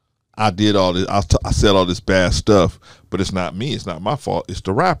 I did all this. I said all this bad stuff, but it's not me. It's not my fault. It's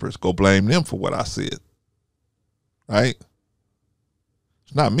the rappers. Go blame them for what I said. Right?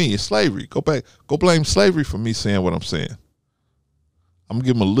 It's not me. It's slavery. Go blame slavery for me saying what I'm saying. I'm going to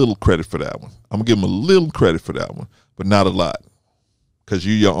give him a little credit for that one. I'm going to give him a little credit for that one, but not a lot, because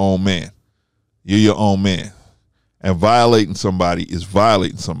you're your own man. You're your own man. And violating somebody is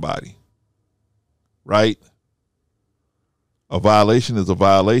violating somebody. Right? A violation is a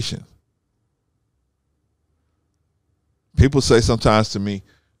violation. People say sometimes to me,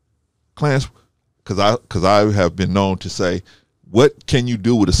 Clarence, because I have been known to say, what can you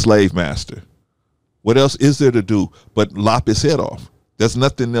do with a slave master? What else is there to do but lop his head off? There's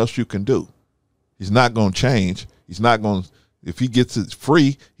nothing else you can do. He's not going to change. He's not going to, if he gets it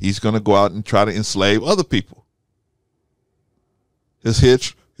free, he's going to go out and try to enslave other people. His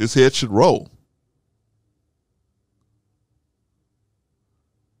head should roll.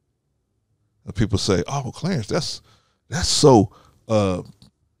 And people say, "Oh, Clarence, that's so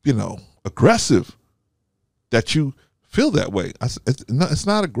aggressive that you feel that way." It's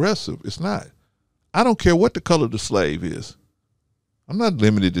not aggressive. It's not. I don't care what the color of the slave is. I'm not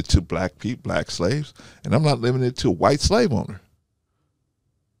limited to black slaves, and I'm not limited to a white slave owner.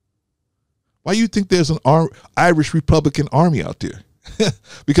 Why you think there's an Irish Republican Army out there?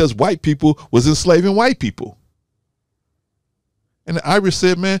 because white people was enslaving white people. And the Irish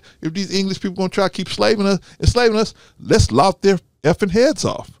said, man, if these English people going to try to keep enslaving us, let's lop their effing heads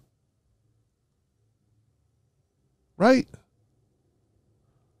off. Right?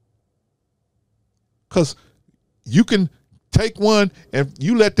 Because you can take one and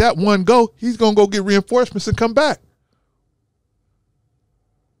you let that one go, he's going to go get reinforcements and come back.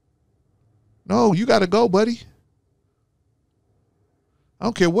 No, you got to go, buddy. I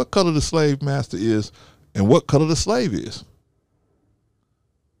don't care what color the slave master is and what color the slave is.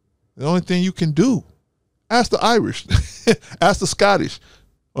 The only thing you can do, ask the Irish, ask the Scottish.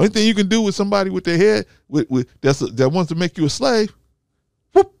 Only thing you can do with somebody with their head that wants to make you a slave,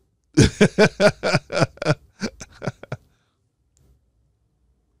 whoop.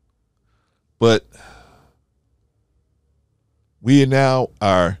 But we now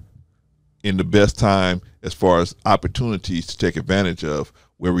are in the best time as far as opportunities to take advantage of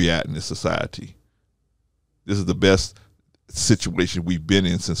where we're at in this society. This is the best situation we've been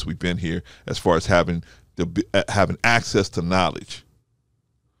in since we've been here, as far as having access to knowledge,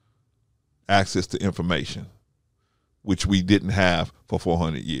 access to information, which we didn't have for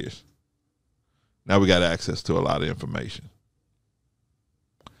 400 years. Now we got access to a lot of information.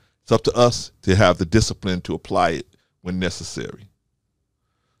 It's up to us to have the discipline to apply it when necessary.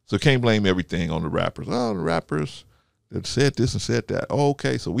 So can't blame everything on the rappers. Oh, the rappers that said this and said that. Oh,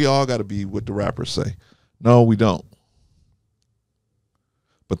 okay, so we all got to be what the rappers say. No, we don't.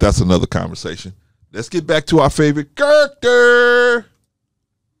 But that's another conversation. Let's get back to our favorite character.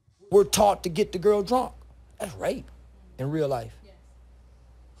 We're taught to get the girl drunk. That's rape in real life.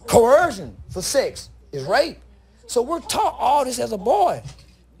 Coercion for sex is rape. So we're taught all this as a boy.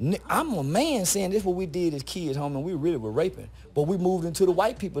 I'm a man saying this is what we did as kids, homie, and we really were raping. But we moved into the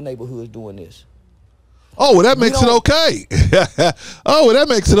white people neighborhoods doing this. Oh, well, that makes it okay. Oh, well, that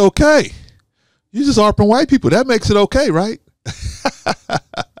makes it okay. You just harping white people. That makes it okay, right?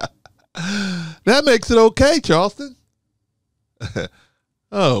 That makes it okay, Charleston.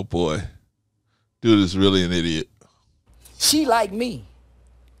 Oh, boy. Dude is really an idiot. She like me,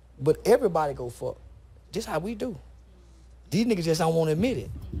 but everybody go fuck. Just how we do. These niggas just don't want to admit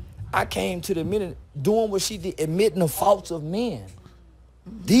it. I came to the minute doing what she did, admitting the faults of men.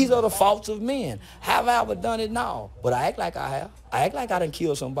 These are the faults of men. Have I ever done it? No. But I act like I have. I act like I done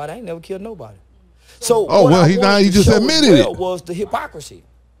killed somebody. I ain't never killed nobody. So he just admitted it. Was the hypocrisy.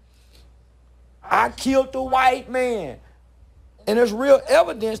 I killed the white man. And there's real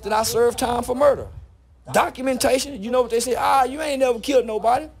evidence that I served time for murder. Documentation, you know what they say? You ain't never killed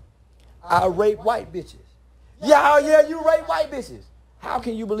nobody. I raped white bitches. Yeah, you rape white bitches. How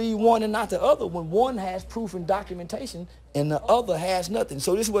can you believe one and not the other when one has proof and documentation and the other has nothing?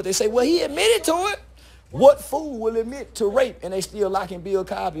 So this is what they say. Well, he admitted to it. What fool will admit to rape and they still locking Bill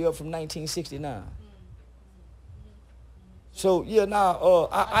Cosby up from 1969? So, yeah,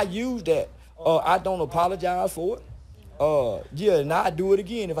 I use that. I don't apologize for it. Now I do it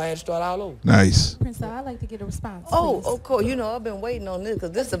again if I had to start all over. Nice. Prince, I'd like to get a response. Oh, please. of course. You know, I've been waiting on this because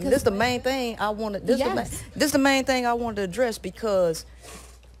this the main thing I wanted. This the main thing I wanted to address because,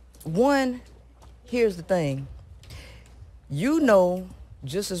 one, here's the thing. You know,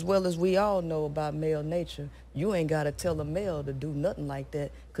 just as well as we all know about male nature, you ain't got to tell a male to do nothing like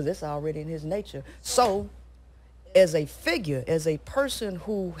that because it's already in his nature. So, as a figure, as a person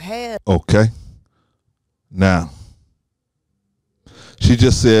who has... Okay. Now... She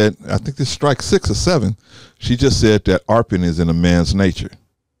just said, I think this strikes 6 or 7. She just said that ARPing is in a man's nature.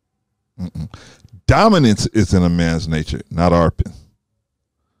 Dominance is in a man's nature, not ARPing.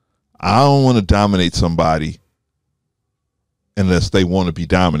 I don't want to dominate somebody unless they want to be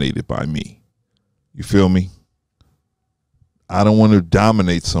dominated by me. You feel me? I don't want to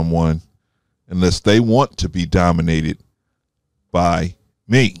dominate someone unless they want to be dominated by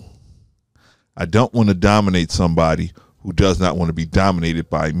me. I don't want to dominate somebody who does not want to be dominated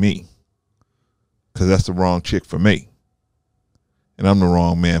by me, because that's the wrong chick for me, and I'm the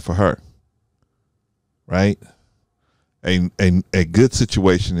wrong man for her, right? A good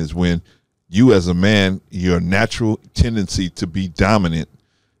situation is when you as a man, your natural tendency to be dominant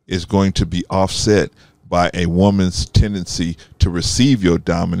is going to be offset by a woman's tendency to receive your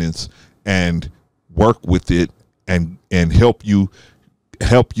dominance and work with it and help you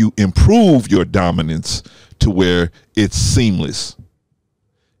improve your dominance to where it's seamless.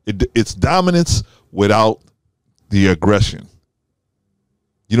 It's dominance without the aggression.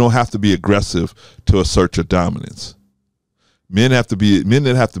 You don't have to be aggressive to assert your dominance. Men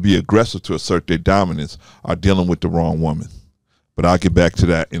that have to be aggressive to assert their dominance are dealing with the wrong woman. But I'll get back to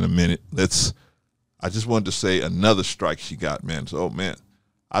that in a minute. I just wanted to say another strike she got, man. So, man,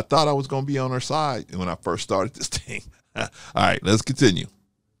 I thought I was going to be on her side when I first started this thing. All right, let's continue.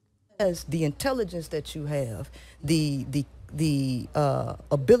 As the intelligence that you have, the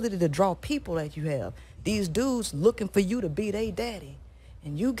ability to draw people that you have, these dudes looking for you to be their daddy.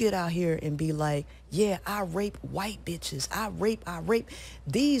 And you get out here and be like, yeah, I rape white bitches. I rape.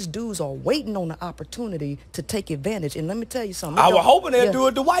 These dudes are waiting on the opportunity to take advantage. And let me tell you something. I was hoping they'd do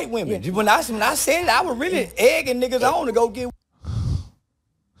it to white women. Yeah. When I said it, I was really egging niggas on to go get.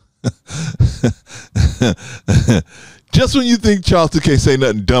 Just when you think Charleston can't say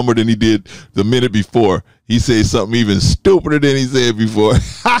nothing dumber than he did the minute before, he says something even stupider than he said before.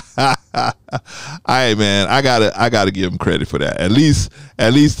 All right, man, I gotta give him credit for that. At least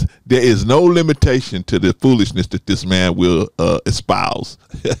there is no limitation to the foolishness that this man will espouse.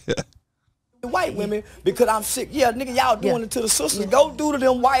 White women, because I'm sick. Yeah, nigga, y'all doing it to the sisters. Go do to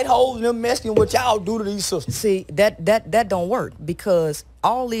them white hoes and them Mexicans what y'all do to these sisters. See, that don't work, because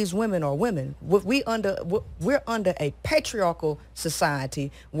all these women are women. We're under a patriarchal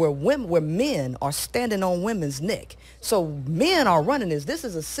society where men are standing on women's neck. So men are running this. This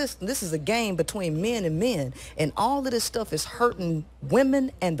is a system. This is a game between men and men, and all of this stuff is hurting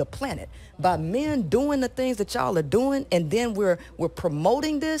women and the planet by men doing the things that y'all are doing. And then we're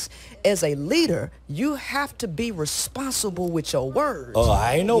promoting this. As a leader, you have to be responsible with your words.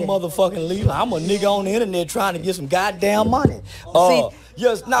 I ain't no motherfucking leader. I'm a nigga on the internet trying to get some goddamn money.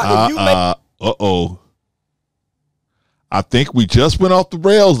 Yes, now if you make I think we just went off the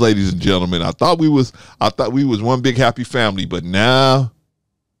rails, ladies and gentlemen. I thought we was one big happy family, but now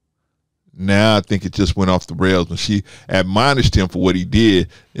I think it just went off the rails when she admonished him for what he did,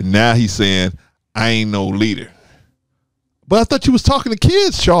 and now he's saying, I ain't no leader. But I thought you was talking to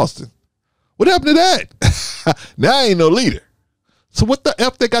kids, Charleston. What happened to that? Now I ain't no leader. So what the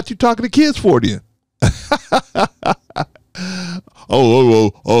F they got you talking to kids for then? I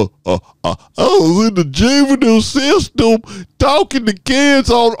was in the juvenile system talking to kids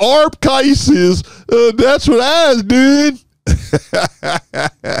on ARP cases. That's what I was doing.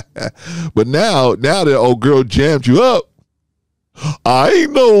 But now that old girl jammed you up, I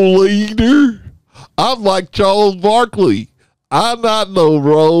ain't no leader. I'm like Charles Barkley. I'm not no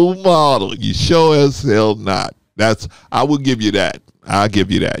role model. You sure as hell not. I will give you that. I'll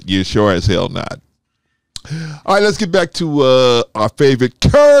give you that. You sure as hell not. All right, let's get back to our favorite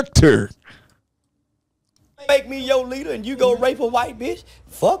character. Make me your leader and you go rape a white bitch?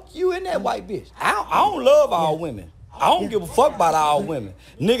 Fuck you and that white bitch. I don't love all women. I don't give a fuck about all women.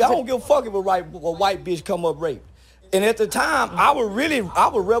 Nigga, I don't give a fuck if a white bitch come up raped. And at the time, I was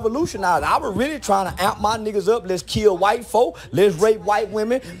revolutionized. I was really trying to amp my niggas up. Let's kill white folk. Let's rape white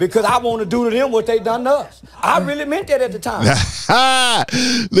women because I want to do to them what they done to us. I really meant that at the time.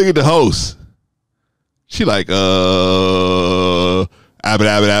 Look at the host. She like,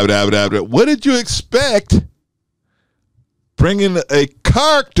 what did you expect bringing a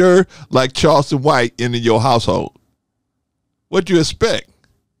character like Charleston White into your household? What'd you expect?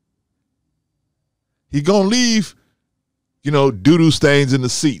 He gonna leave, doo-doo stains in the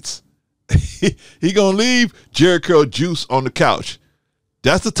seats. He gonna leave Jerry Curl juice on the couch.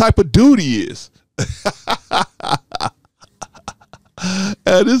 That's the type of dude he is.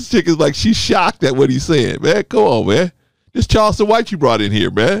 And this chick is like, she's shocked at what he's saying, man. Come on, man. This Charleston White you brought in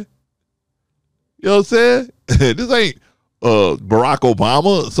here, man. You know what I'm saying? This ain't Barack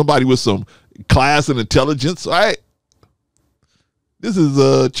Obama, somebody with some class and intelligence, right? This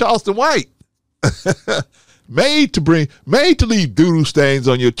is Charleston White. made to leave doo-doo stains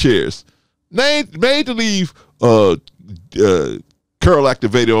on your chairs. Made to leave curl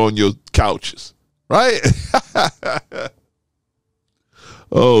activator on your couches, right?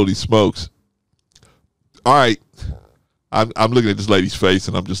 Holy smokes. All right. I'm looking at this lady's face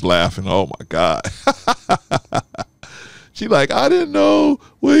and I'm just laughing. Oh my God. She like, I didn't know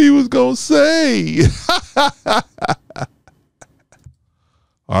what he was gonna say.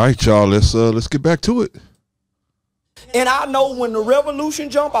 All right, y'all, let's get back to it. And I know when the revolution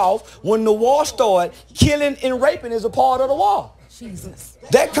jump off, when the war start, killing and raping is a part of the war. Jesus.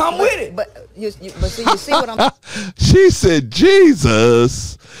 That come with it. But you see what I'm. She said,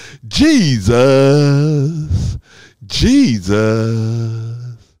 Jesus.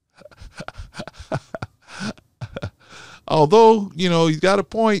 Although, he's got a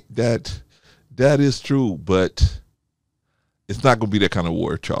point that is true, but it's not going to be that kind of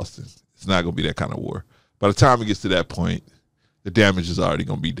war, Charleston. It's not going to be that kind of war. By the time it gets to that point, the damage is already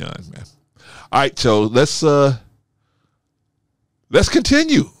going to be done, man. All right, so let's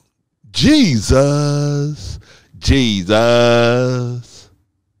continue. Jesus.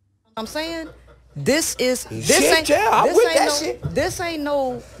 I'm saying This is Shit, yeah, I'm with that shit. This ain't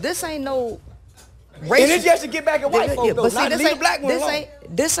no And it's just to get back at white folks, though. But see, Not to leave the black one alone.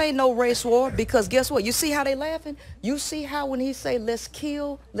 this ain't no race war, because guess what? You see how they laughing? You see how when he say let's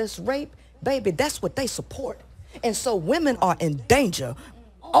kill, let's rape, baby, that's what they support. And so women are in danger.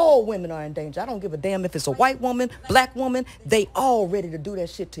 All women are in danger. I don't give a damn if it's a white woman, black woman. They all ready to do that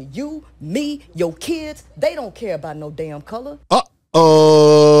shit to you, me, your kids. They don't care about no damn color.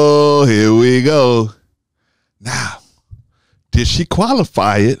 Uh-oh, here we go. Now, did she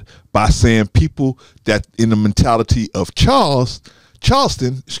qualify it by saying people that in the mentality of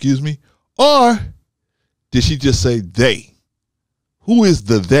Charleston, or did she just say they? Who is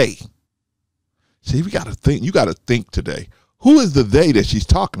the they? See, we got to think. You got to think today. Who is the they that she's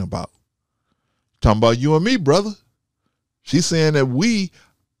talking about? Talking about you and me, brother. She's saying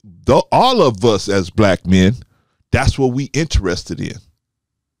that all of us as black men, that's what we interested in.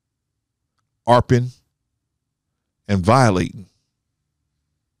 ARPing and violating.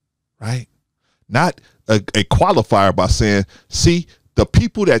 Right? Not a qualifier by saying, see, the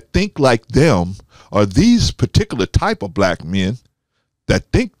people that think like them are these particular type of black men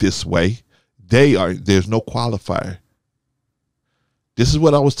that think this way. There's no qualifier. This is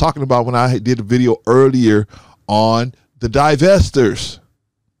what I was talking about when I did a video earlier on the divestors.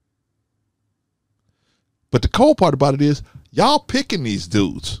 But the cold part about it is y'all picking these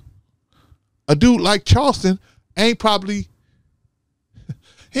dudes. A dude like Charleston ain't probably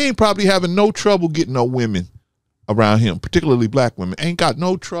having no trouble getting no women around him, particularly black women. Ain't got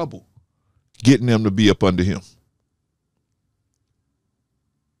no trouble getting them to be up under him.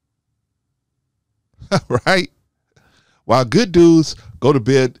 Right? While good dudes go to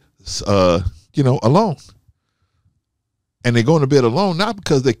bed, alone. And they're going to bed alone, not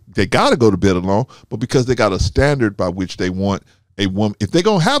because they got to go to bed alone, but because they got a standard by which they want a woman. If they're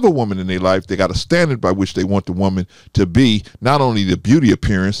going to have a woman in their life, they got a standard by which they want the woman to be, not only the beauty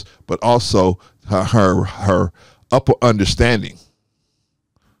appearance, but also her upper understanding.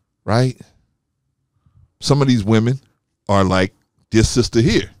 Right? Some of these women are like this sister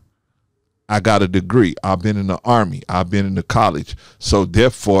here. I got a degree. I've been in the army. I've been in the college. So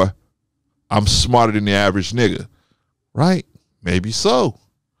therefore, I'm smarter than the average nigga. Right? Maybe so.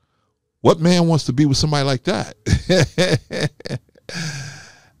 What man wants to be with somebody like that?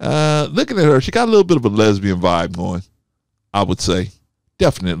 Looking at her, she got a little bit of a lesbian vibe going, I would say.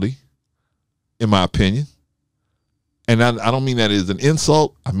 Definitely, in my opinion. And I don't mean that as an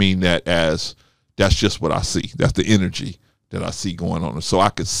insult. I mean that as that's just what I see. That's the energy that I see going on. So I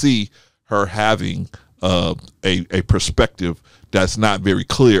could see her having a perspective that's not very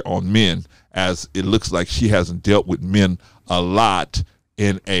clear on men, as it looks like she hasn't dealt with men a lot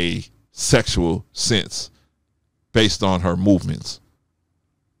in a sexual sense based on her movements.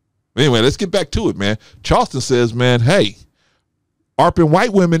 Anyway, let's get back to it, man. Charleston says, man, hey, ARPing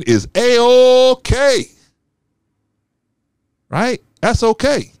white women is A-okay. Right? That's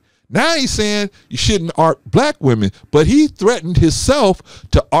okay. Now he's saying you shouldn't ARP black women, but he threatened himself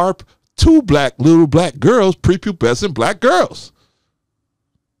to ARP two little black girls, prepubescent black girls.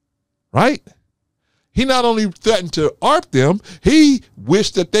 Right? He not only threatened to ARP them, he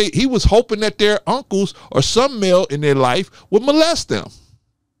wished that he was hoping that their uncles or some male in their life would molest them.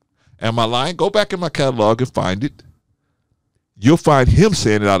 Am I lying? Go back in my catalog and find it. You'll find him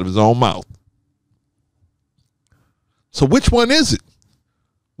saying it out of his own mouth. So which one is it?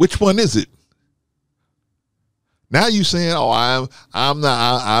 Which one is it? Now you saying, oh, I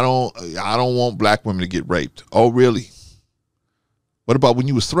don't want black women to get raped. Oh, really? What about when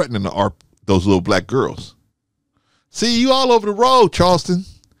you was threatening to ARP those little black girls? See, you all over the road, Charleston.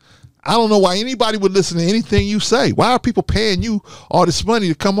 I don't know why anybody would listen to anything you say. Why are people paying you all this money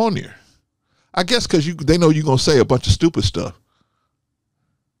to come on there? I guess because they know you're going to say a bunch of stupid stuff.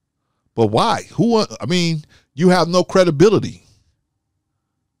 But why? You have no credibility.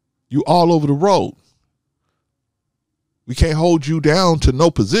 You all over the road. We can't hold you down to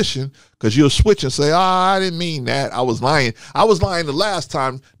no position because you'll switch and say, I didn't mean that. I was lying. I was lying the last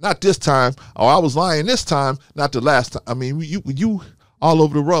time, not this time. Or I was lying this time, not the last time. I mean, you all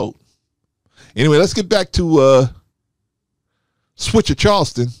over the road. Anyway, let's get back to Switcher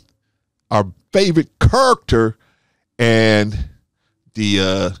Charleston, our favorite character, and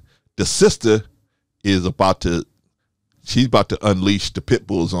the sister is about to unleash the pit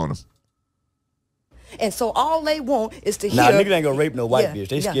bulls on him. And so all they want is to hear. Nah, niggas ain't gonna rape no white bitch.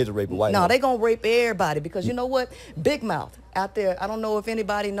 They scared to rape a white No, woman. they gonna rape everybody because you know what? Big Mouth out there. I don't know if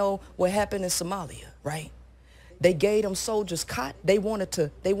anybody know what happened in Somalia, right? They gave them soldiers caught. They wanted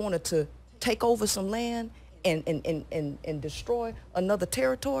to take over some land and destroy another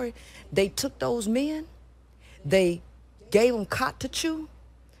territory, they took those men, they gave them cot to chew,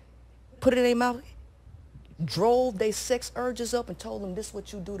 put it in their mouth, drove their sex urges up and told them this is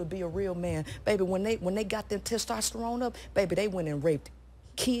what you do to be a real man. Baby, when they got their testosterone up, baby, they went and raped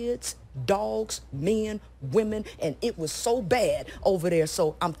kids, dogs, men, women, and it was so bad over there.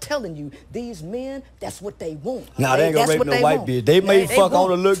 So I'm telling you, these men, that's what they want. Nah, they ain't gonna rape no white bitch. They may fuck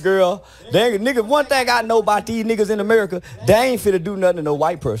on a little girl. They ain't, nigga, one thing I know about these niggas in America, they ain't finna do nothing to no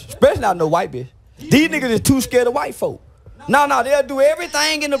white person, especially not no white bitch. These niggas is too scared of white folk. No, they'll do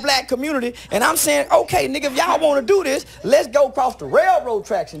everything in the black community. And I'm saying, okay, nigga, if y'all want to do this, let's go across the railroad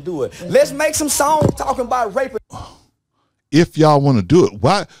tracks and do it. Let's make some songs talking about raping. If y'all want to do it,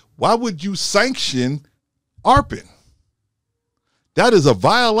 why would you sanction ARPing? That is a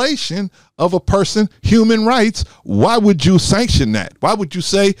violation of a person's human rights. Why would you sanction that? Why would you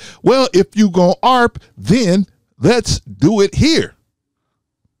say, well, if you gonna ARP, then let's do it here?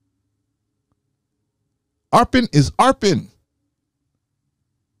 ARPing is ARPing,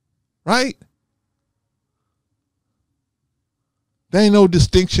 right? There ain't no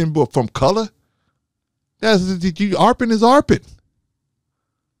distinction but from color. ARPing is ARPing.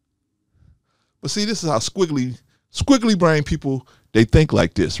 But see, this is how squiggly brain people, they think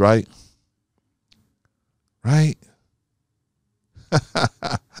like this, right? Right?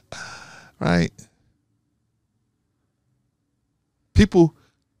 Right? People,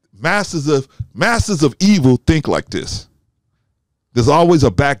 masters of evil think like this. There's always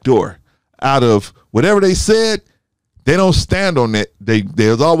a back door. Out of whatever they said, they don't stand on that.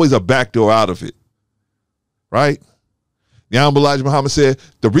 There's always a back door out of it. Right? The Honorable Elijah Muhammad said,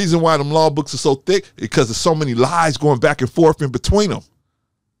 the reason why them law books are so thick is because there's so many lies going back and forth in between them.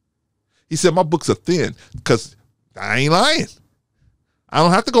 He said, my books are thin because I ain't lying. I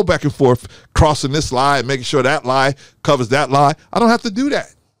don't have to go back and forth crossing this lie and making sure that lie covers that lie. I don't have to do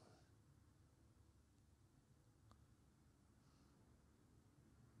that.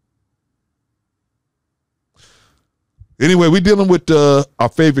 Anyway, we're dealing with our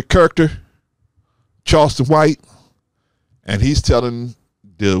favorite character, Charleston White, and he's telling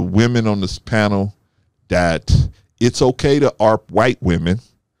the women on this panel that it's okay to ARP white women,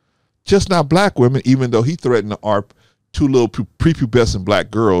 just not black women, even though he threatened to ARP two little prepubescent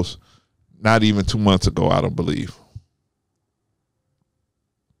black girls not even 2 months ago, I don't believe.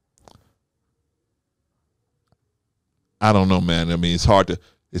 I don't know, man. I mean, it's hard to,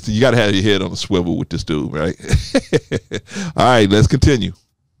 you got to have your head on the swivel with this dude, right? All right, let's continue.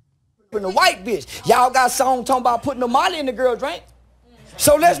 The white bitch. Y'all got songs talking about putting the molly in the girl drink.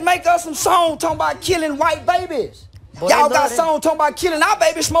 So let's make us some songs talking about killing white babies. Y'all got songs talking about killing our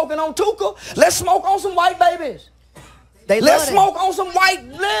babies smoking on Tuka. Let's smoke on some white babies. Let's smoke on some white,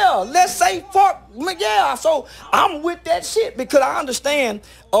 yeah. Let's say fuck, yeah. So I'm with that shit because I understand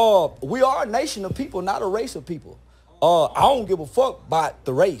we are a nation of people, not a race of people. I don't give a fuck about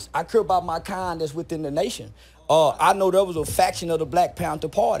the race. I care about my kind that's within the nation. I know there was a faction of the Black Panther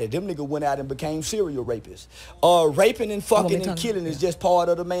Party. Them niggas went out and became serial rapists. Raping and fucking and killing is just part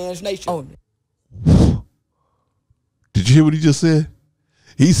of the man's nature. Oh. Did you hear what he just said?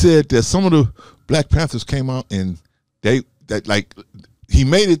 He said that some of the Black Panthers came out and he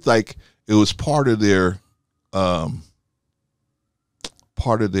made it like it was part of their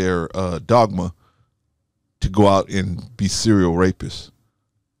dogma to go out and be serial rapists.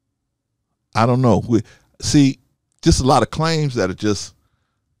 I don't know. See, just a lot of claims that are just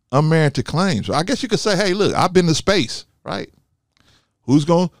unmerited claims. I guess you could say, hey, look, I've been to space, right? Who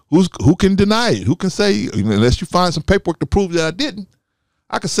can deny it? Who can say, unless you find some paperwork to prove that I didn't,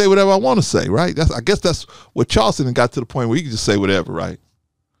 I can say whatever I want to say, right? I guess that's what Charleston got to the point where he can just say whatever, right?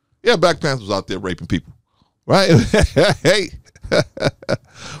 Yeah, Black Panther was out there raping people, right? Hey,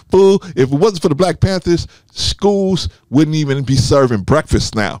 fool, if it wasn't for the Black Panthers, schools wouldn't even be serving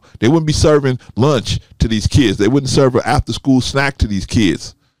breakfast now. They wouldn't be serving lunch to these kids. They wouldn't serve an after-school snack to these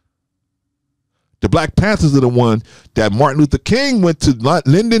kids. The Black Panthers are the one that Martin Luther King went to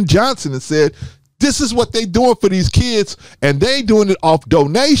Lyndon Johnson and said, this is what they doing for these kids, and they ain't doing it off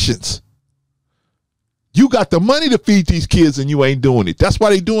donations. You got the money to feed these kids and you ain't doing it. That's why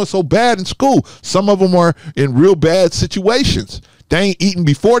they doing so bad in school. Some of them are in real bad situations. They ain't eating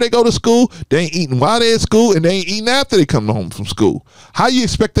before they go to school. They ain't eating while they're at school, and they ain't eating after they come home from school. How you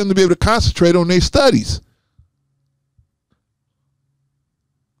expect them to be able to concentrate on their studies?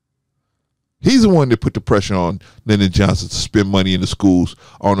 He's the one that put the pressure on Lyndon Johnson to spend money in the schools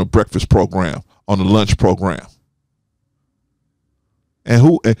on a breakfast program, on a lunch program. And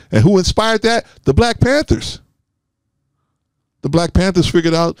who inspired that? The Black Panthers. The Black Panthers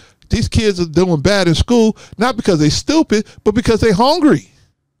figured out these kids are doing bad in school, not because they stupid, but because they hungry.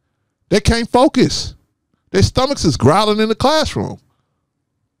 They can't focus. Their stomachs is growling in the classroom.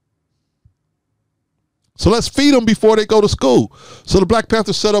 So let's feed them before they go to school. So the Black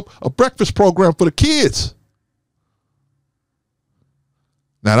Panthers set up a breakfast program for the kids.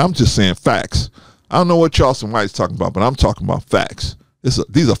 Now, I'm just saying facts. I don't know what Charleston White's talking about, but I'm talking about facts.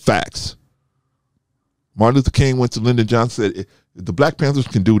 These are facts. Martin Luther King went to Lyndon Johnson and said, if the Black Panthers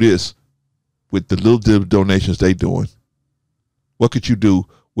can do this with the little donations they doing, what could you do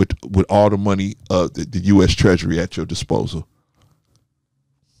with all the money of the U.S. Treasury at your disposal?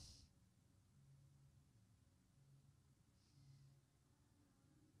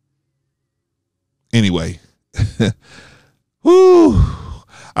 Anyway, whoo.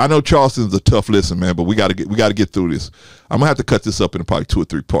 I know Charleston's a tough listen, man, but we gotta get through this. I'm gonna have to cut this up into probably 2 or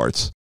 3 parts.